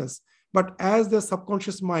thoughtlessness, but as their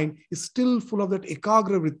subconscious mind is still full of that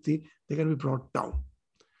ekagra vritti, they can be brought down.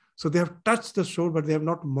 So they have touched the shore, but they have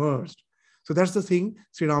not merged. So that's the thing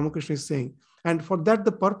Sri Ramakrishna is saying. And for that,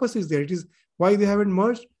 the purpose is there. It is why they haven't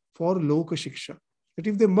merged, for Loka Shiksha. That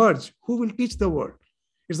if they merge, who will teach the world?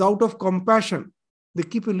 It's out of compassion. They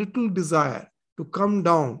keep a little desire to come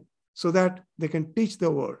down so that they can teach the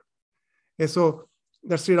world. And so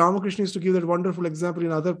that Sri Ramakrishna used to give that wonderful example.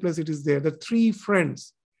 In other place it is there. The three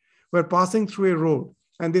friends were passing through a road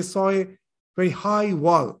and they saw a very high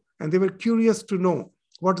wall and they were curious to know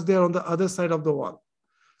what's there on the other side of the wall.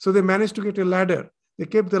 So they managed to get a ladder. They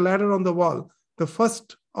kept the ladder on the wall. The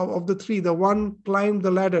first of the three, the one climbed the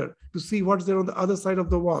ladder to see what's there on the other side of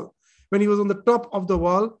the wall. When he was on the top of the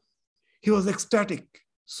wall, he was ecstatic,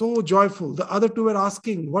 so joyful. The other two were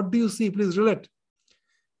asking, what do you see? Please relate.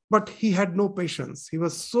 But he had no patience. He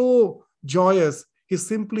was so joyous, he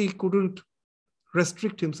simply couldn't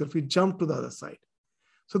restrict himself. He jumped to the other side.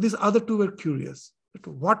 So these other two were curious. But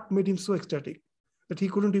what made him so ecstatic that he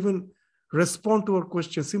couldn't even respond to our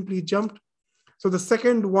question? Simply he jumped. So the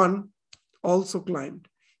second one also climbed.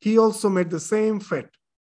 He also made the same fate.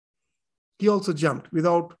 He also jumped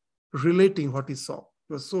without relating what he saw.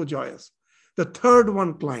 He was so joyous. The third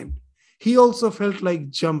one climbed. He also felt like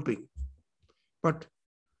jumping. But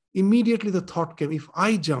immediately the thought came, if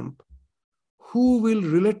I jump, who will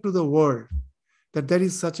relate to the world that there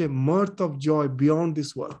is such a mirth of joy beyond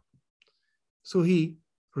this world? So he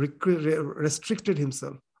restricted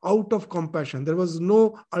himself out of compassion. There was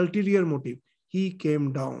no ulterior motive. He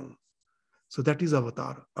came down. So that is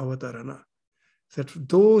avatarana. That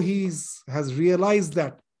though he has realized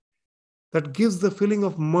that gives the feeling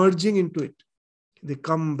of merging into it. They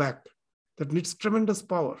come back. That needs tremendous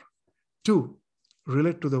power to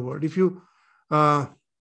relate to the world. If you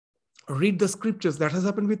read the scriptures, that has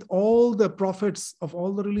happened with all the prophets of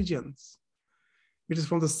all the religions. It is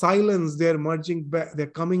from the silence they're merging back, they're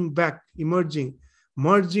coming back, emerging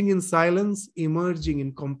in silence, emerging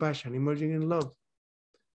in compassion, emerging in love.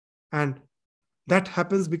 And that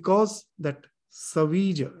happens because that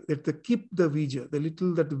savija, that the keep the vija, the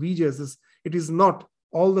little that vija is, it is not,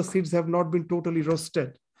 all the seeds have not been totally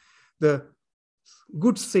roasted. The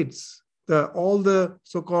good seeds, all the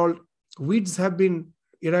so-called weeds have been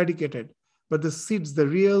eradicated, but the seeds, the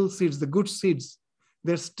real seeds, the good seeds,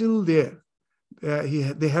 they're still there.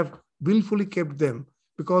 They have willfully kept them,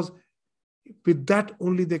 because with that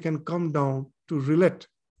only they can come down to relate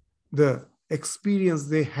the experience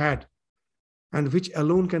they had, and which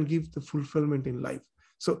alone can give the fulfillment in life.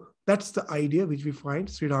 So that's the idea which we find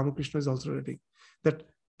Sri Ramakrishna is also relating, that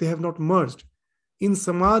they have not merged. In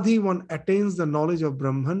Samadhi, one attains the knowledge of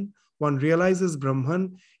Brahman, one realizes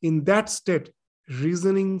Brahman. In that state,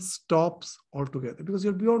 reasoning stops altogether, because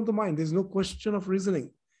you're beyond the mind. There's no question of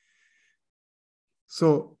reasoning.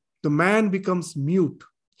 So the man becomes mute.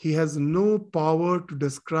 He has no power to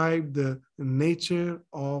describe the nature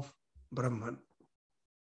of Brahman.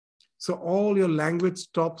 So all your language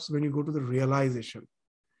stops when you go to the realization.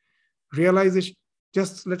 Realization,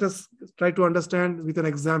 just let us try to understand with an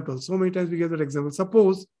example. So many times we give that example.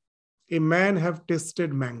 Suppose a man have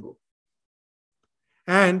tasted mango,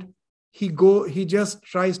 and he just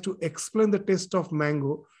tries to explain the taste of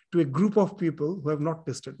mango to a group of people who have not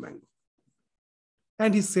tasted mango.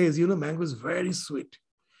 And he says, mango is very sweet.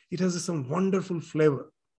 It has some wonderful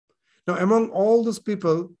flavor. Now, among all those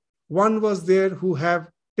people, one was there who have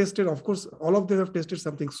tasted, of course, all of them have tasted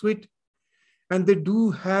something sweet, and they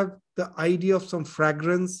do have the idea of some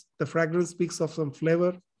fragrance. The fragrance speaks of some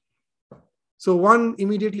flavor. So one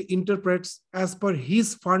immediately interprets as per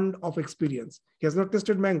his fund of experience. He has not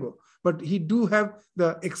tasted mango, but he do have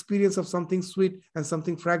the experience of something sweet and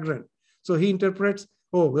something fragrant. So he interprets,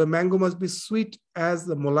 oh, the mango must be sweet as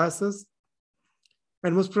the molasses,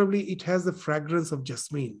 and most probably it has the fragrance of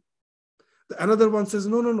jasmine. Another one says,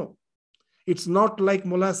 no. It's not like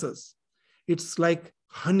molasses. It's like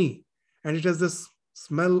honey, and it has this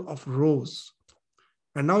smell of rose.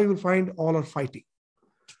 And now you will find all are fighting.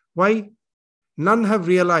 Why? None have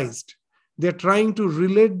realized. They're trying to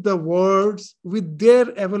relate the words with their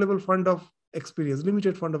available fund of experience,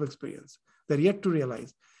 limited fund of experience. They're yet to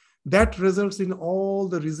realize. That results in all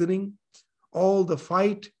the reasoning, all the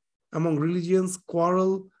fight among religions,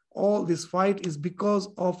 quarrel. All this fight is because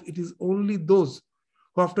of it is only those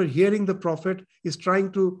who, after hearing the prophet, is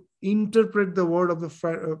trying to interpret the word of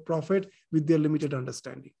the prophet with their limited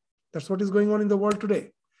understanding. That's what is going on in the world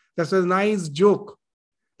today. That's a nice joke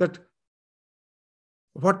that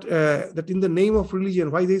that in the name of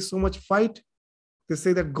religion, why there is so much fight. They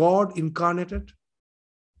say that God incarnated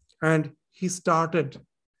and he started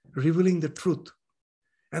revealing the truth.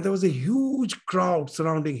 And there was a huge crowd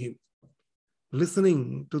surrounding him,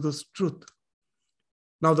 listening to this truth.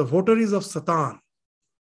 Now the votaries of Satan,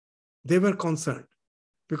 they were concerned,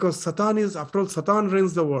 because Satan is, after all, Satan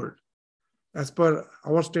reigns the world. As per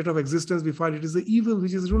our state of existence, we find it is the evil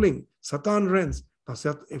which is ruling. Satan reigns. Now,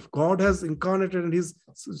 if God has incarnated and is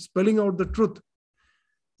spelling out the truth,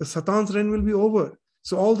 the Satan's reign will be over.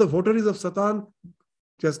 So all the votaries of Satan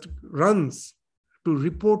just runs to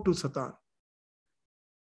report to Satan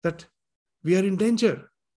that we are in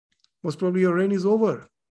danger. Most probably your reign is over.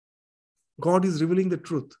 God is revealing the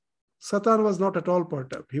truth. Satan was not at all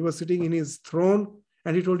perturbed. He was sitting in his throne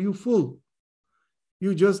and he told, you fool,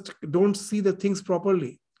 you just don't see the things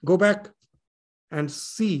properly. Go back and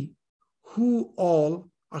see who all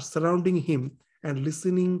are surrounding him and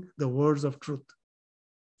listening the words of truth.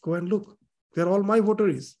 Go and look. They're all my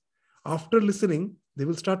votaries. After listening, they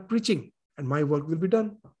will start preaching and my work will be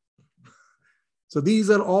done. So these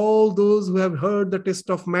are all those who have heard the taste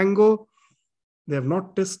of mango. They have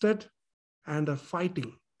not tasted and are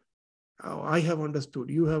fighting. Oh, I have understood.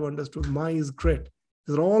 You have understood. Mine is great.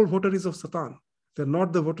 These are all votaries of Satan. They're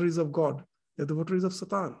not the votaries of God. They're the votaries of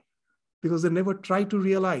Satan, because they never try to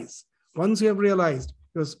realize. Once you have realized,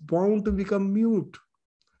 you're bound to become mute.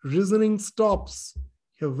 Reasoning stops.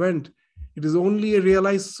 You went. It is only a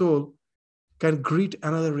realized soul can greet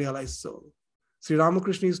another realized soul. Sri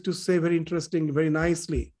Ramakrishna used to say very interesting, very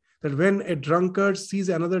nicely, that when a drunkard sees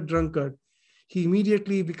another drunkard, he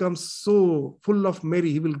immediately becomes so full of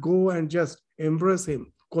merry, he will go and just embrace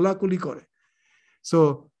him. Kola kuli kore.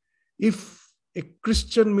 So if a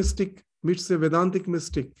Christian mystic meets a Vedantic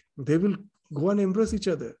mystic, they will go and embrace each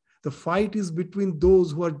other. The fight is between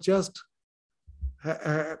those who are just,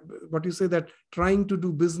 trying to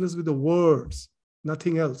do business with the words,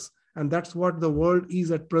 nothing else. And that's what the world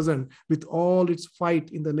is at present, with all its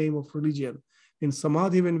fight in the name of religion. In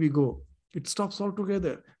Samadhi, when we go, it stops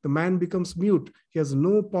altogether. The man becomes mute. He has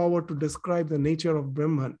no power to describe the nature of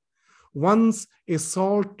Brahman. Once a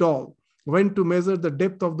salt doll went to measure the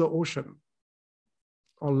depth of the ocean.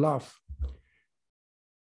 Or laugh.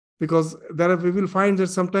 Because we will find that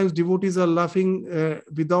sometimes devotees are laughing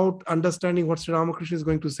without understanding what Sri Ramakrishna is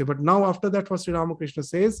going to say. But now after that, what Sri Ramakrishna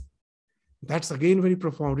says, that's again very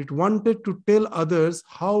profound. It wanted to tell others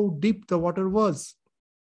how deep the water was.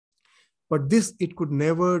 But this it could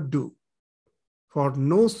never do. For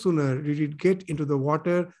no sooner did it get into the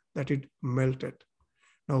water that it melted.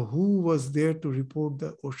 Now, who was there to report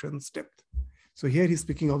the ocean's depth? So here he's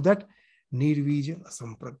speaking of that Nirvija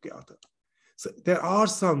Asampragyata. So there are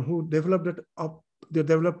some who develop that up, they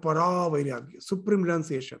develop Paravairagya, supreme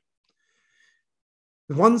renunciation.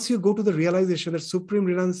 Once you go to the realization that supreme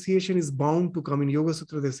renunciation is bound to come, in Yoga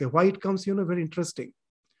Sutra, they say, why it comes, very interesting.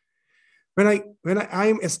 When I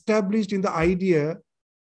am established in the idea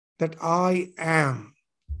that I am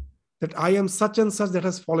such and such, that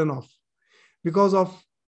has fallen off because of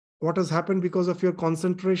what has happened, because of your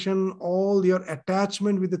concentration, all your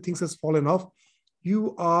attachment with the things has fallen off.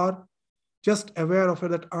 You are just aware of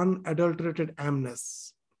that unadulterated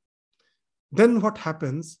amness. Then what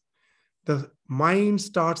happens? The mind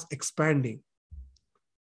starts expanding.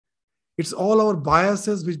 It's all our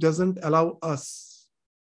biases which doesn't allow us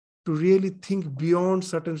to really think beyond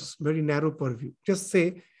certain very narrow purview. Just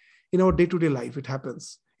say, in our day-to-day life, it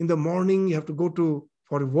happens. In the morning, you have to go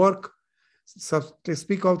for work. So to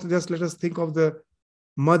speak of, just let us think of the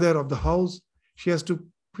mother of the house. She has to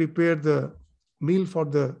prepare the meal for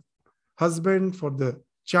the husband, for the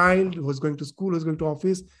child who is going to school, who is going to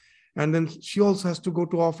office. And then she also has to go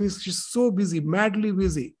to office. She's so busy, madly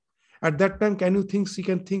busy. At that time, can you think she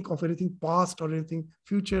can think of anything past or anything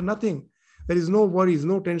future? Nothing. There is no worries,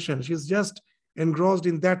 no tension. She's just engrossed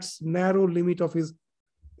in that narrow limit of his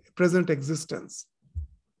present existence.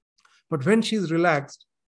 But when she's relaxed,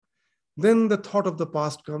 then the thought of the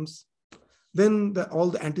past comes. Then all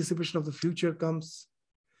the anticipation of the future comes.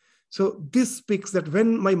 So this speaks that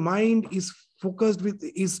when my mind is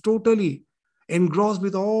is totally engrossed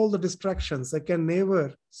with all the distractions, I can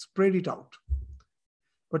never spread it out.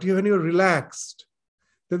 But when you're relaxed,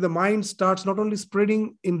 then the mind starts not only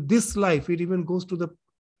spreading in this life, it even goes to the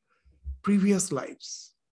previous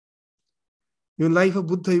lives. In life of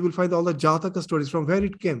Buddha, you will find all the Jataka stories from where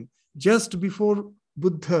it came. Just before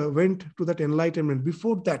Buddha went to that enlightenment,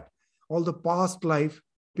 before that, all the past life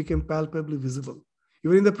became palpably visible.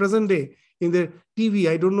 Even in the present day, in the TV,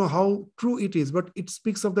 I don't know how true it is, but it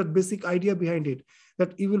speaks of that basic idea behind it,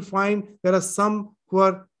 that you will find there are some who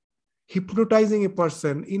are hypnotizing a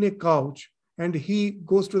person in a couch, and he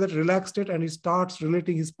goes to that relaxed state and he starts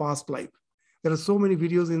relating his past life. There are so many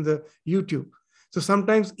videos in the YouTube. So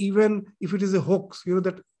sometimes even if it is a hoax,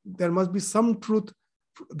 that there must be some truth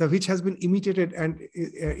which has been imitated and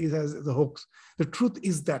is as the hoax. The truth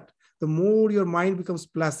is that the more your mind becomes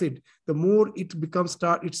placid, the more it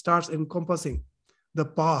starts encompassing the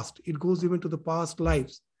past. It goes even to the past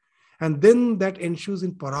lives. And then that ensues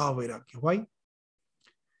in Paravairagya. Why?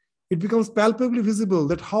 It becomes palpably visible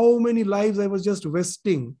that how many lives I was just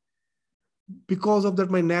wasting because of that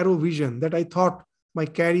my narrow vision, that I thought my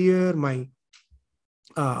career, my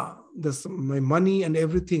money and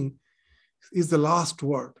everything is the last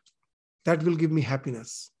word. That will give me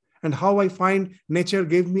happiness. And how I find nature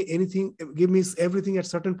gave me everything at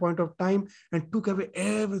certain point of time and took away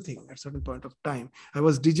everything at certain point of time. I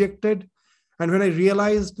was dejected. And when I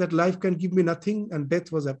realized that life can give me nothing and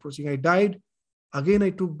death was approaching, I died. Again, I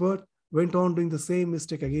took birth, went on doing the same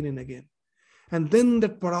mistake again and again. And then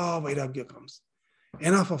that Paravairagya comes.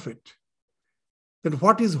 Enough of it. That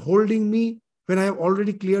what is holding me when I have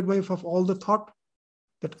already cleared myself of all the thought?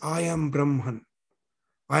 That I am Brahman.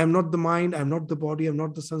 I am not the mind, I am not the body, I am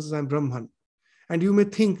not the senses, I am Brahman. And you may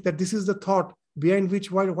think that this is the thought behind which,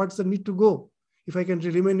 what's the need to go? If I can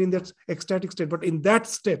remain in that ecstatic state. But in that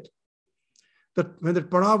state, that when the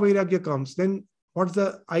Paravairagya comes, then what's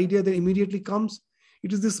the idea that immediately comes?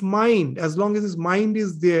 It is this mind. As long as this mind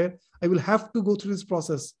is there, I will have to go through this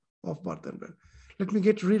process of birth and death. Let me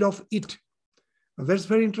get rid of it. Now, that's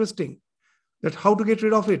very interesting. That how to get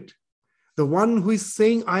rid of it. The one who is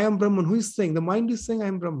saying, I am Brahman, who is saying? The mind is saying, I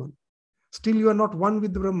am Brahman. Still, you are not one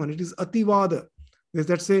with the Brahman. It is Ativada.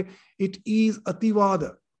 That say, it is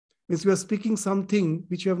Ativada. Means we are speaking something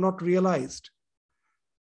which you have not realized.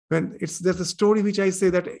 There's a story which I say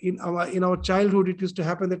that in our childhood, it used to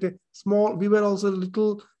happen that we were also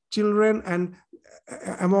little children, and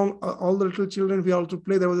among all the little children we also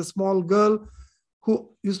play, there was a small girl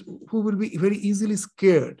who will be very easily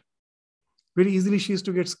scared. Very easily she used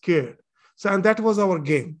to get scared. So, and that was our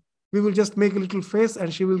game. We will just make a little face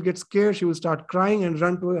and she will get scared. She will start crying and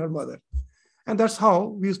run to her mother. And that's how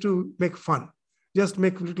we used to make fun. Just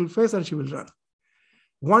make a little face and she will run.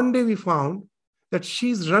 One day we found that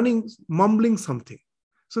she's running, mumbling something.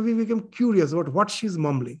 So we became curious about what she's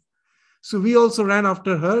mumbling. So we also ran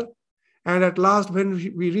after her. And at last, when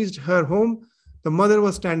we reached her home, the mother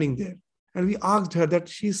was standing there. And we asked her that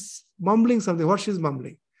she's mumbling something, what she's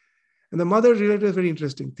mumbling. And the mother related a very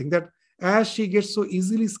interesting thing, that as she gets so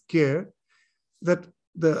easily scared, that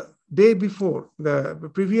the day before, the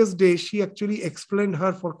previous day, she actually explained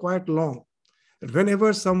her for quite long that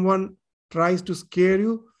whenever someone tries to scare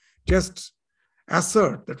you, just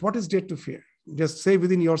assert that what is there to fear. Just say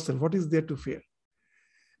within yourself, what is there to fear?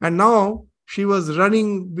 And now she was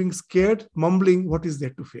running, being scared, mumbling, what is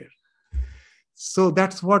there to fear? So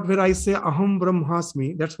that's what, when I say Aham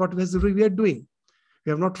Brahmasmi, that's what we are doing. We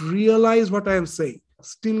have not realized what I am saying.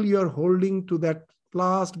 Still you are holding to that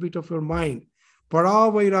last bit of your mind.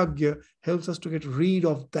 Paravairagya helps us to get rid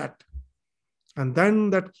of that. And then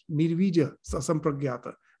that nirvija,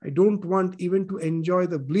 sampragyata. I don't want even to enjoy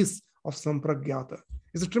the bliss of sampragyata.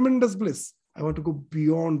 It's a tremendous bliss. I want to go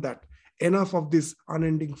beyond that. Enough of this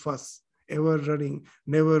unending fuss, ever running,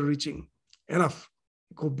 never reaching. Enough.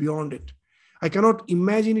 Go beyond it. I cannot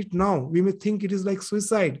imagine it now. We may think it is like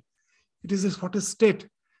suicide. It is what a state.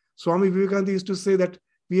 Swami Vivekananda used to say that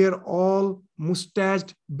we are all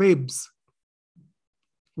mustached babes.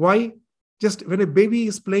 Why? Just when a baby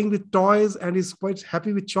is playing with toys and is quite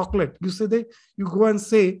happy with chocolate, you go and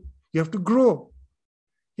say, you have to grow.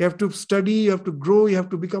 You have to study, you have to grow, you have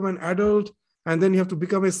to become an adult, and then you have to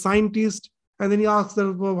become a scientist. And then you ask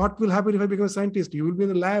them, well, what will happen if I become a scientist? You will be in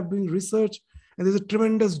the lab doing research, and there's a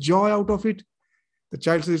tremendous joy out of it. The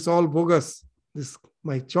child says, it's all bogus.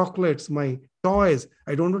 My chocolates, my toys,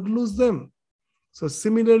 I don't want to lose them. So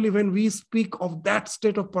similarly, when we speak of that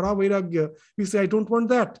state of paravairagya, we say, I don't want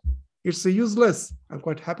that. It's useless. I'm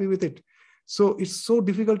quite happy with it. So it's so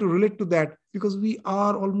difficult to relate to that because we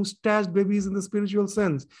are all mustached babies in the spiritual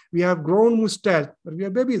sense. We have grown mustached, but we are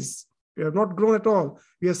babies. We have not grown at all.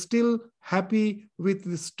 We are still happy with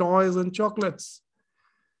these toys and chocolates.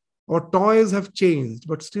 Our toys have changed,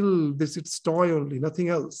 but still it's toy only, nothing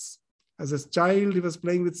else. As a child, he was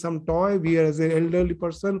playing with some toy. We are, as an elderly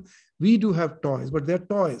person, we do have toys, but they're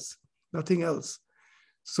toys, nothing else.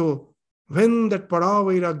 So when that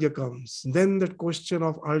paravairagya comes, then that question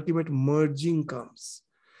of ultimate merging comes.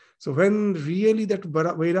 So when really that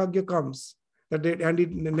vairagya comes, and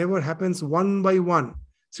it never happens one by one.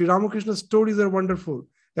 Sri Ramakrishna's stories are wonderful,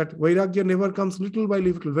 that vairagya never comes little by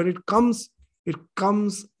little. When it comes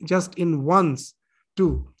just in once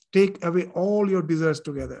to take away all your desires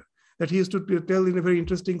together. That he used to tell in a very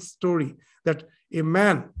interesting story that a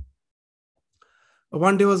man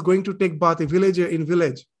one day was going to take bath, a villager in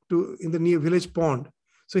the near village pond.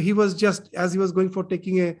 So he was just, as he was going for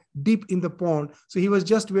taking a dip in the pond, so he was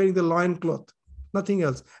just wearing the loin cloth, nothing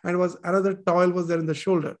else. And another towel was there in the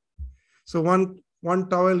shoulder. So one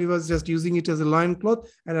towel, he was just using it as a loin cloth,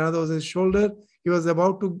 and another was his shoulder. He was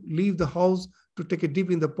about to leave the house to take a dip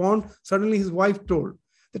in the pond. Suddenly his wife told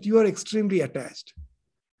that you are extremely attached.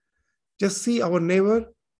 Just see our neighbor,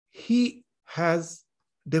 he has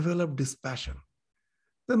developed dispassion.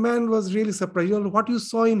 The man was really surprised. What you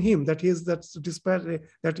saw in him, that he is that dispassionate,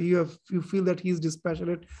 that you feel that he is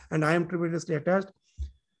dispassionate and I am tremendously attached.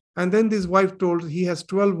 And then this wife told he has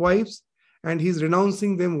 12 wives and he's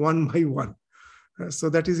renouncing them one by one. So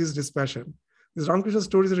that is his dispassion. These Ramakrishna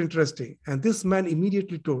stories are interesting. And this man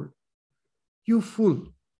immediately told, you fool,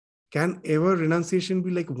 can ever renunciation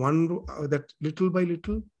be like one, that little by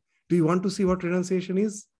little? Do you want to see what renunciation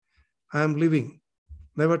is? I am leaving,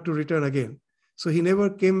 never to return again. So he never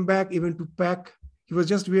came back even to pack. He was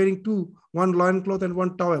just wearing one loincloth and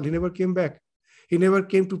one towel. He never came back. He never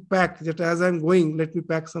came to pack that as I'm going, let me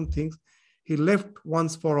pack some things. He left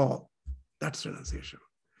once for all. That's renunciation.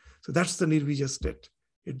 So that's the nirvija state.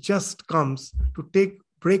 It just comes to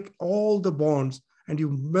break all the bonds and you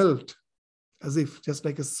melt as if just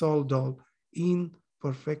like a salt doll in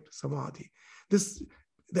perfect samadhi.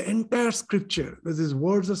 The entire scripture, these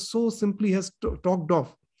words are so simply talked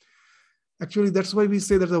of. Actually, that's why we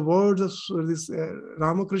say that the words of this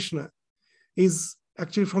Ramakrishna is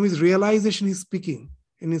actually from his realization he's speaking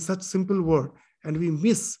in such simple word. And we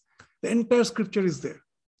miss the entire scripture is there.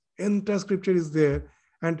 Entire scripture is there.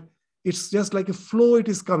 And it's just like a flow it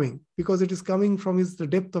is coming because it is coming from the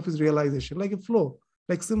depth of his realization, like a flow,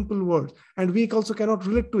 like simple words. And we also cannot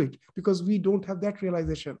relate to it because we don't have that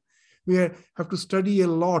realization. We have to study a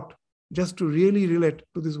lot just to really relate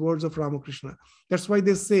to these words of Ramakrishna. That's why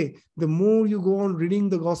they say, the more you go on reading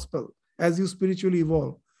the gospel, as you spiritually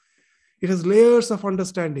evolve, it has layers of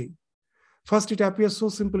understanding. First, it appears so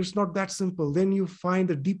simple. It's not that simple. Then you find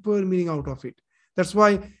the deeper meaning out of it. That's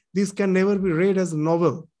why this can never be read as a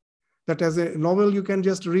novel. That as a novel, you can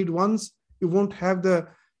just read once. You won't have the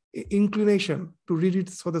inclination to read it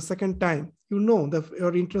for the second time. You know that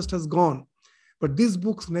your interest has gone. But these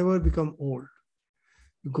books never become old.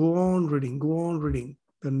 You go on reading.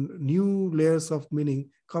 The new layers of meaning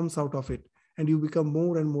comes out of it, and you become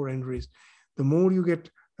more and more enriched. The more you get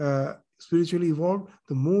spiritually evolved,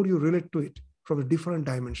 the more you relate to it from the different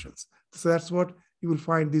dimensions. So that's what you will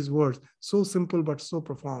find these words, so simple but so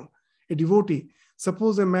profound. A devotee,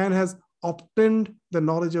 suppose a man has obtained the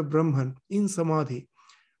knowledge of Brahman in Samadhi,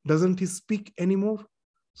 doesn't he speak anymore?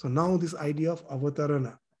 So now this idea of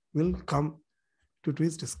avatarana will come to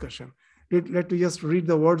his discussion. Let me just read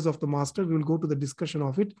the words of the master. We will go to the discussion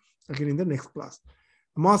of it again in the next class.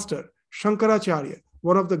 Master Shankaracharya,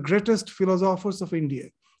 one of the greatest philosophers of India,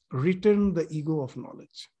 written the ego of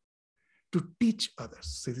knowledge to teach others.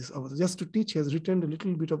 Say this, just to teach, he has written a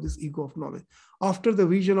little bit of this ego of knowledge. After the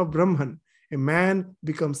vision of Brahman, a man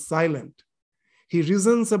becomes silent. He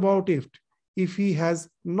reasons about it if he has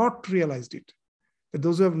not realized it.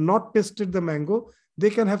 Those who have not tasted the mango, they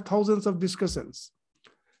can have thousands of discussions.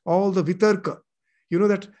 All the vitarka. You know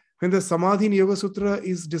that when the Samadhi in Yoga Sutra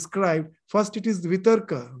is described, first it is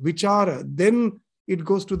vitarka, vichara, then it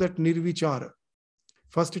goes to that nirvichara.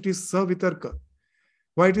 First it is savitarka.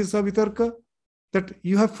 Why it is savitarka? That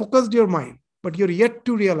you have focused your mind, but you're yet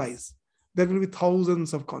to realize there will be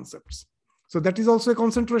thousands of concepts. So that is also a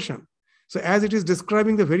concentration. So as it is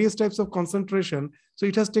describing the various types of concentration, so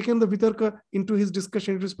it has taken the vitarka into his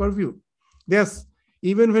discussion, into his purview. Yes,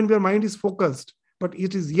 even when your mind is focused, but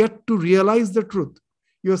it is yet to realize the truth,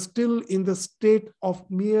 you are still in the state of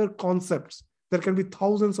mere concepts. There can be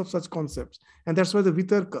thousands of such concepts. And that's why the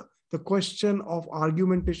vitarka, the question of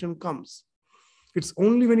argumentation comes. It's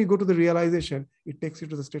only when you go to the realization, it takes you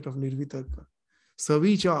to the state of nirvitarka.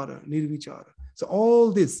 Savichara, nirvichara. So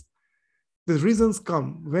all this, the reasons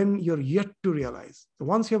come when you're yet to realize. So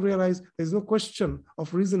once you have realized, there's no question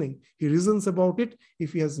of reasoning. He reasons about it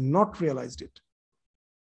if he has not realized it.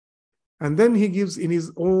 And then he gives in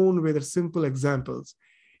his own way the simple examples.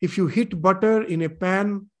 If you heat butter in a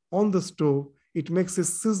pan on the stove, it makes a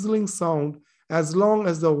sizzling sound as long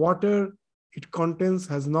as the water it contains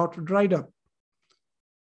has not dried up.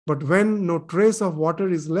 But when no trace of water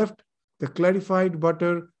is left, the clarified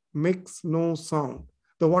butter makes no sound.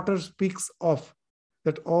 The water speaks of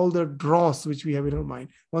that all the dross which we have in our mind.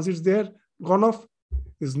 Once it's there, gone off,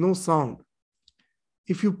 there's no sound.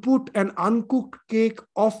 If you put an uncooked cake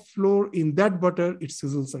of flour in that butter, it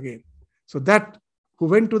sizzles again. So that who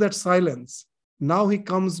went to that silence, now he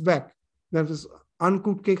comes back. That this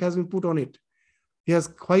uncooked cake has been put on it.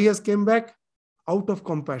 Why he has came back? Out of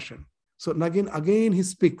compassion. So again he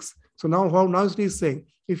speaks. So now he is saying,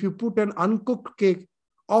 if you put an uncooked cake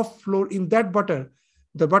of flour in that butter,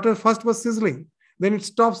 the butter first was sizzling, then it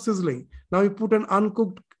stops sizzling. Now you put an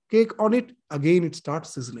uncooked cake on it, again it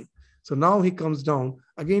starts sizzling. So now he comes down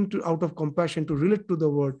again to out of compassion to relate to the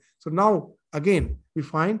word. So now again we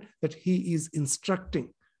find that he is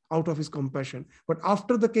instructing out of his compassion. But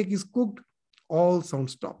after the cake is cooked, all sound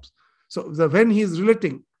stops. So when he is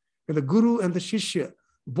relating, when the guru and the shishya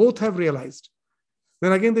both have realized,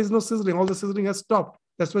 then again there is no sizzling. All the sizzling has stopped.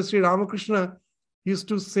 That's why Sri Ramakrishna used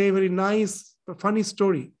to say a very nice, funny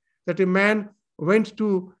story that a man went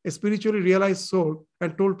to a spiritually realized soul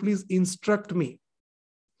and told, please instruct me.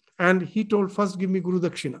 And he told, first give me Guru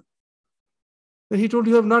Dakshina. Then he told,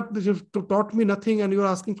 you've taught me nothing and you're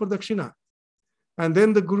asking for Dakshina. And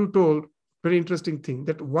then the Guru told, very interesting thing,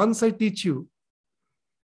 that once I teach you,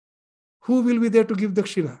 who will be there to give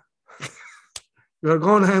Dakshina? You are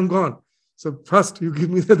gone, I am gone. So first you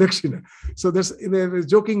give me the Dakshina. So that's in a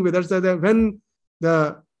joking way, that's that when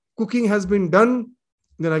the cooking has been done,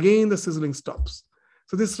 then again the sizzling stops.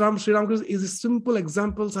 So this Sri Ramakrishna is simple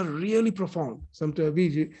examples are really profound.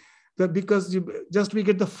 Sometimes because we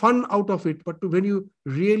get the fun out of it, but when you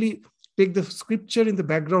really take the scripture in the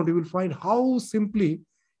background, you will find how simply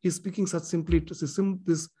he's speaking such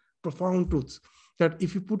this profound truths. That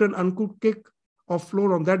if you put an uncooked cake of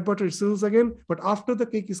flour on that butter, it sizzles again. But after the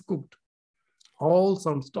cake is cooked, all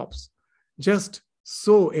sound stops. Just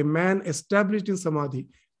so a man established in Samadhi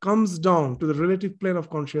comes down to the relative plane of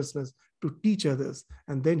consciousness to teach others,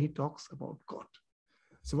 and then he talks about God.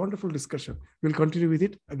 It's a wonderful discussion. We'll continue with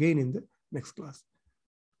it again in the next class.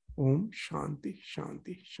 Om Shanti,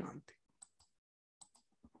 Shanti, Shanti.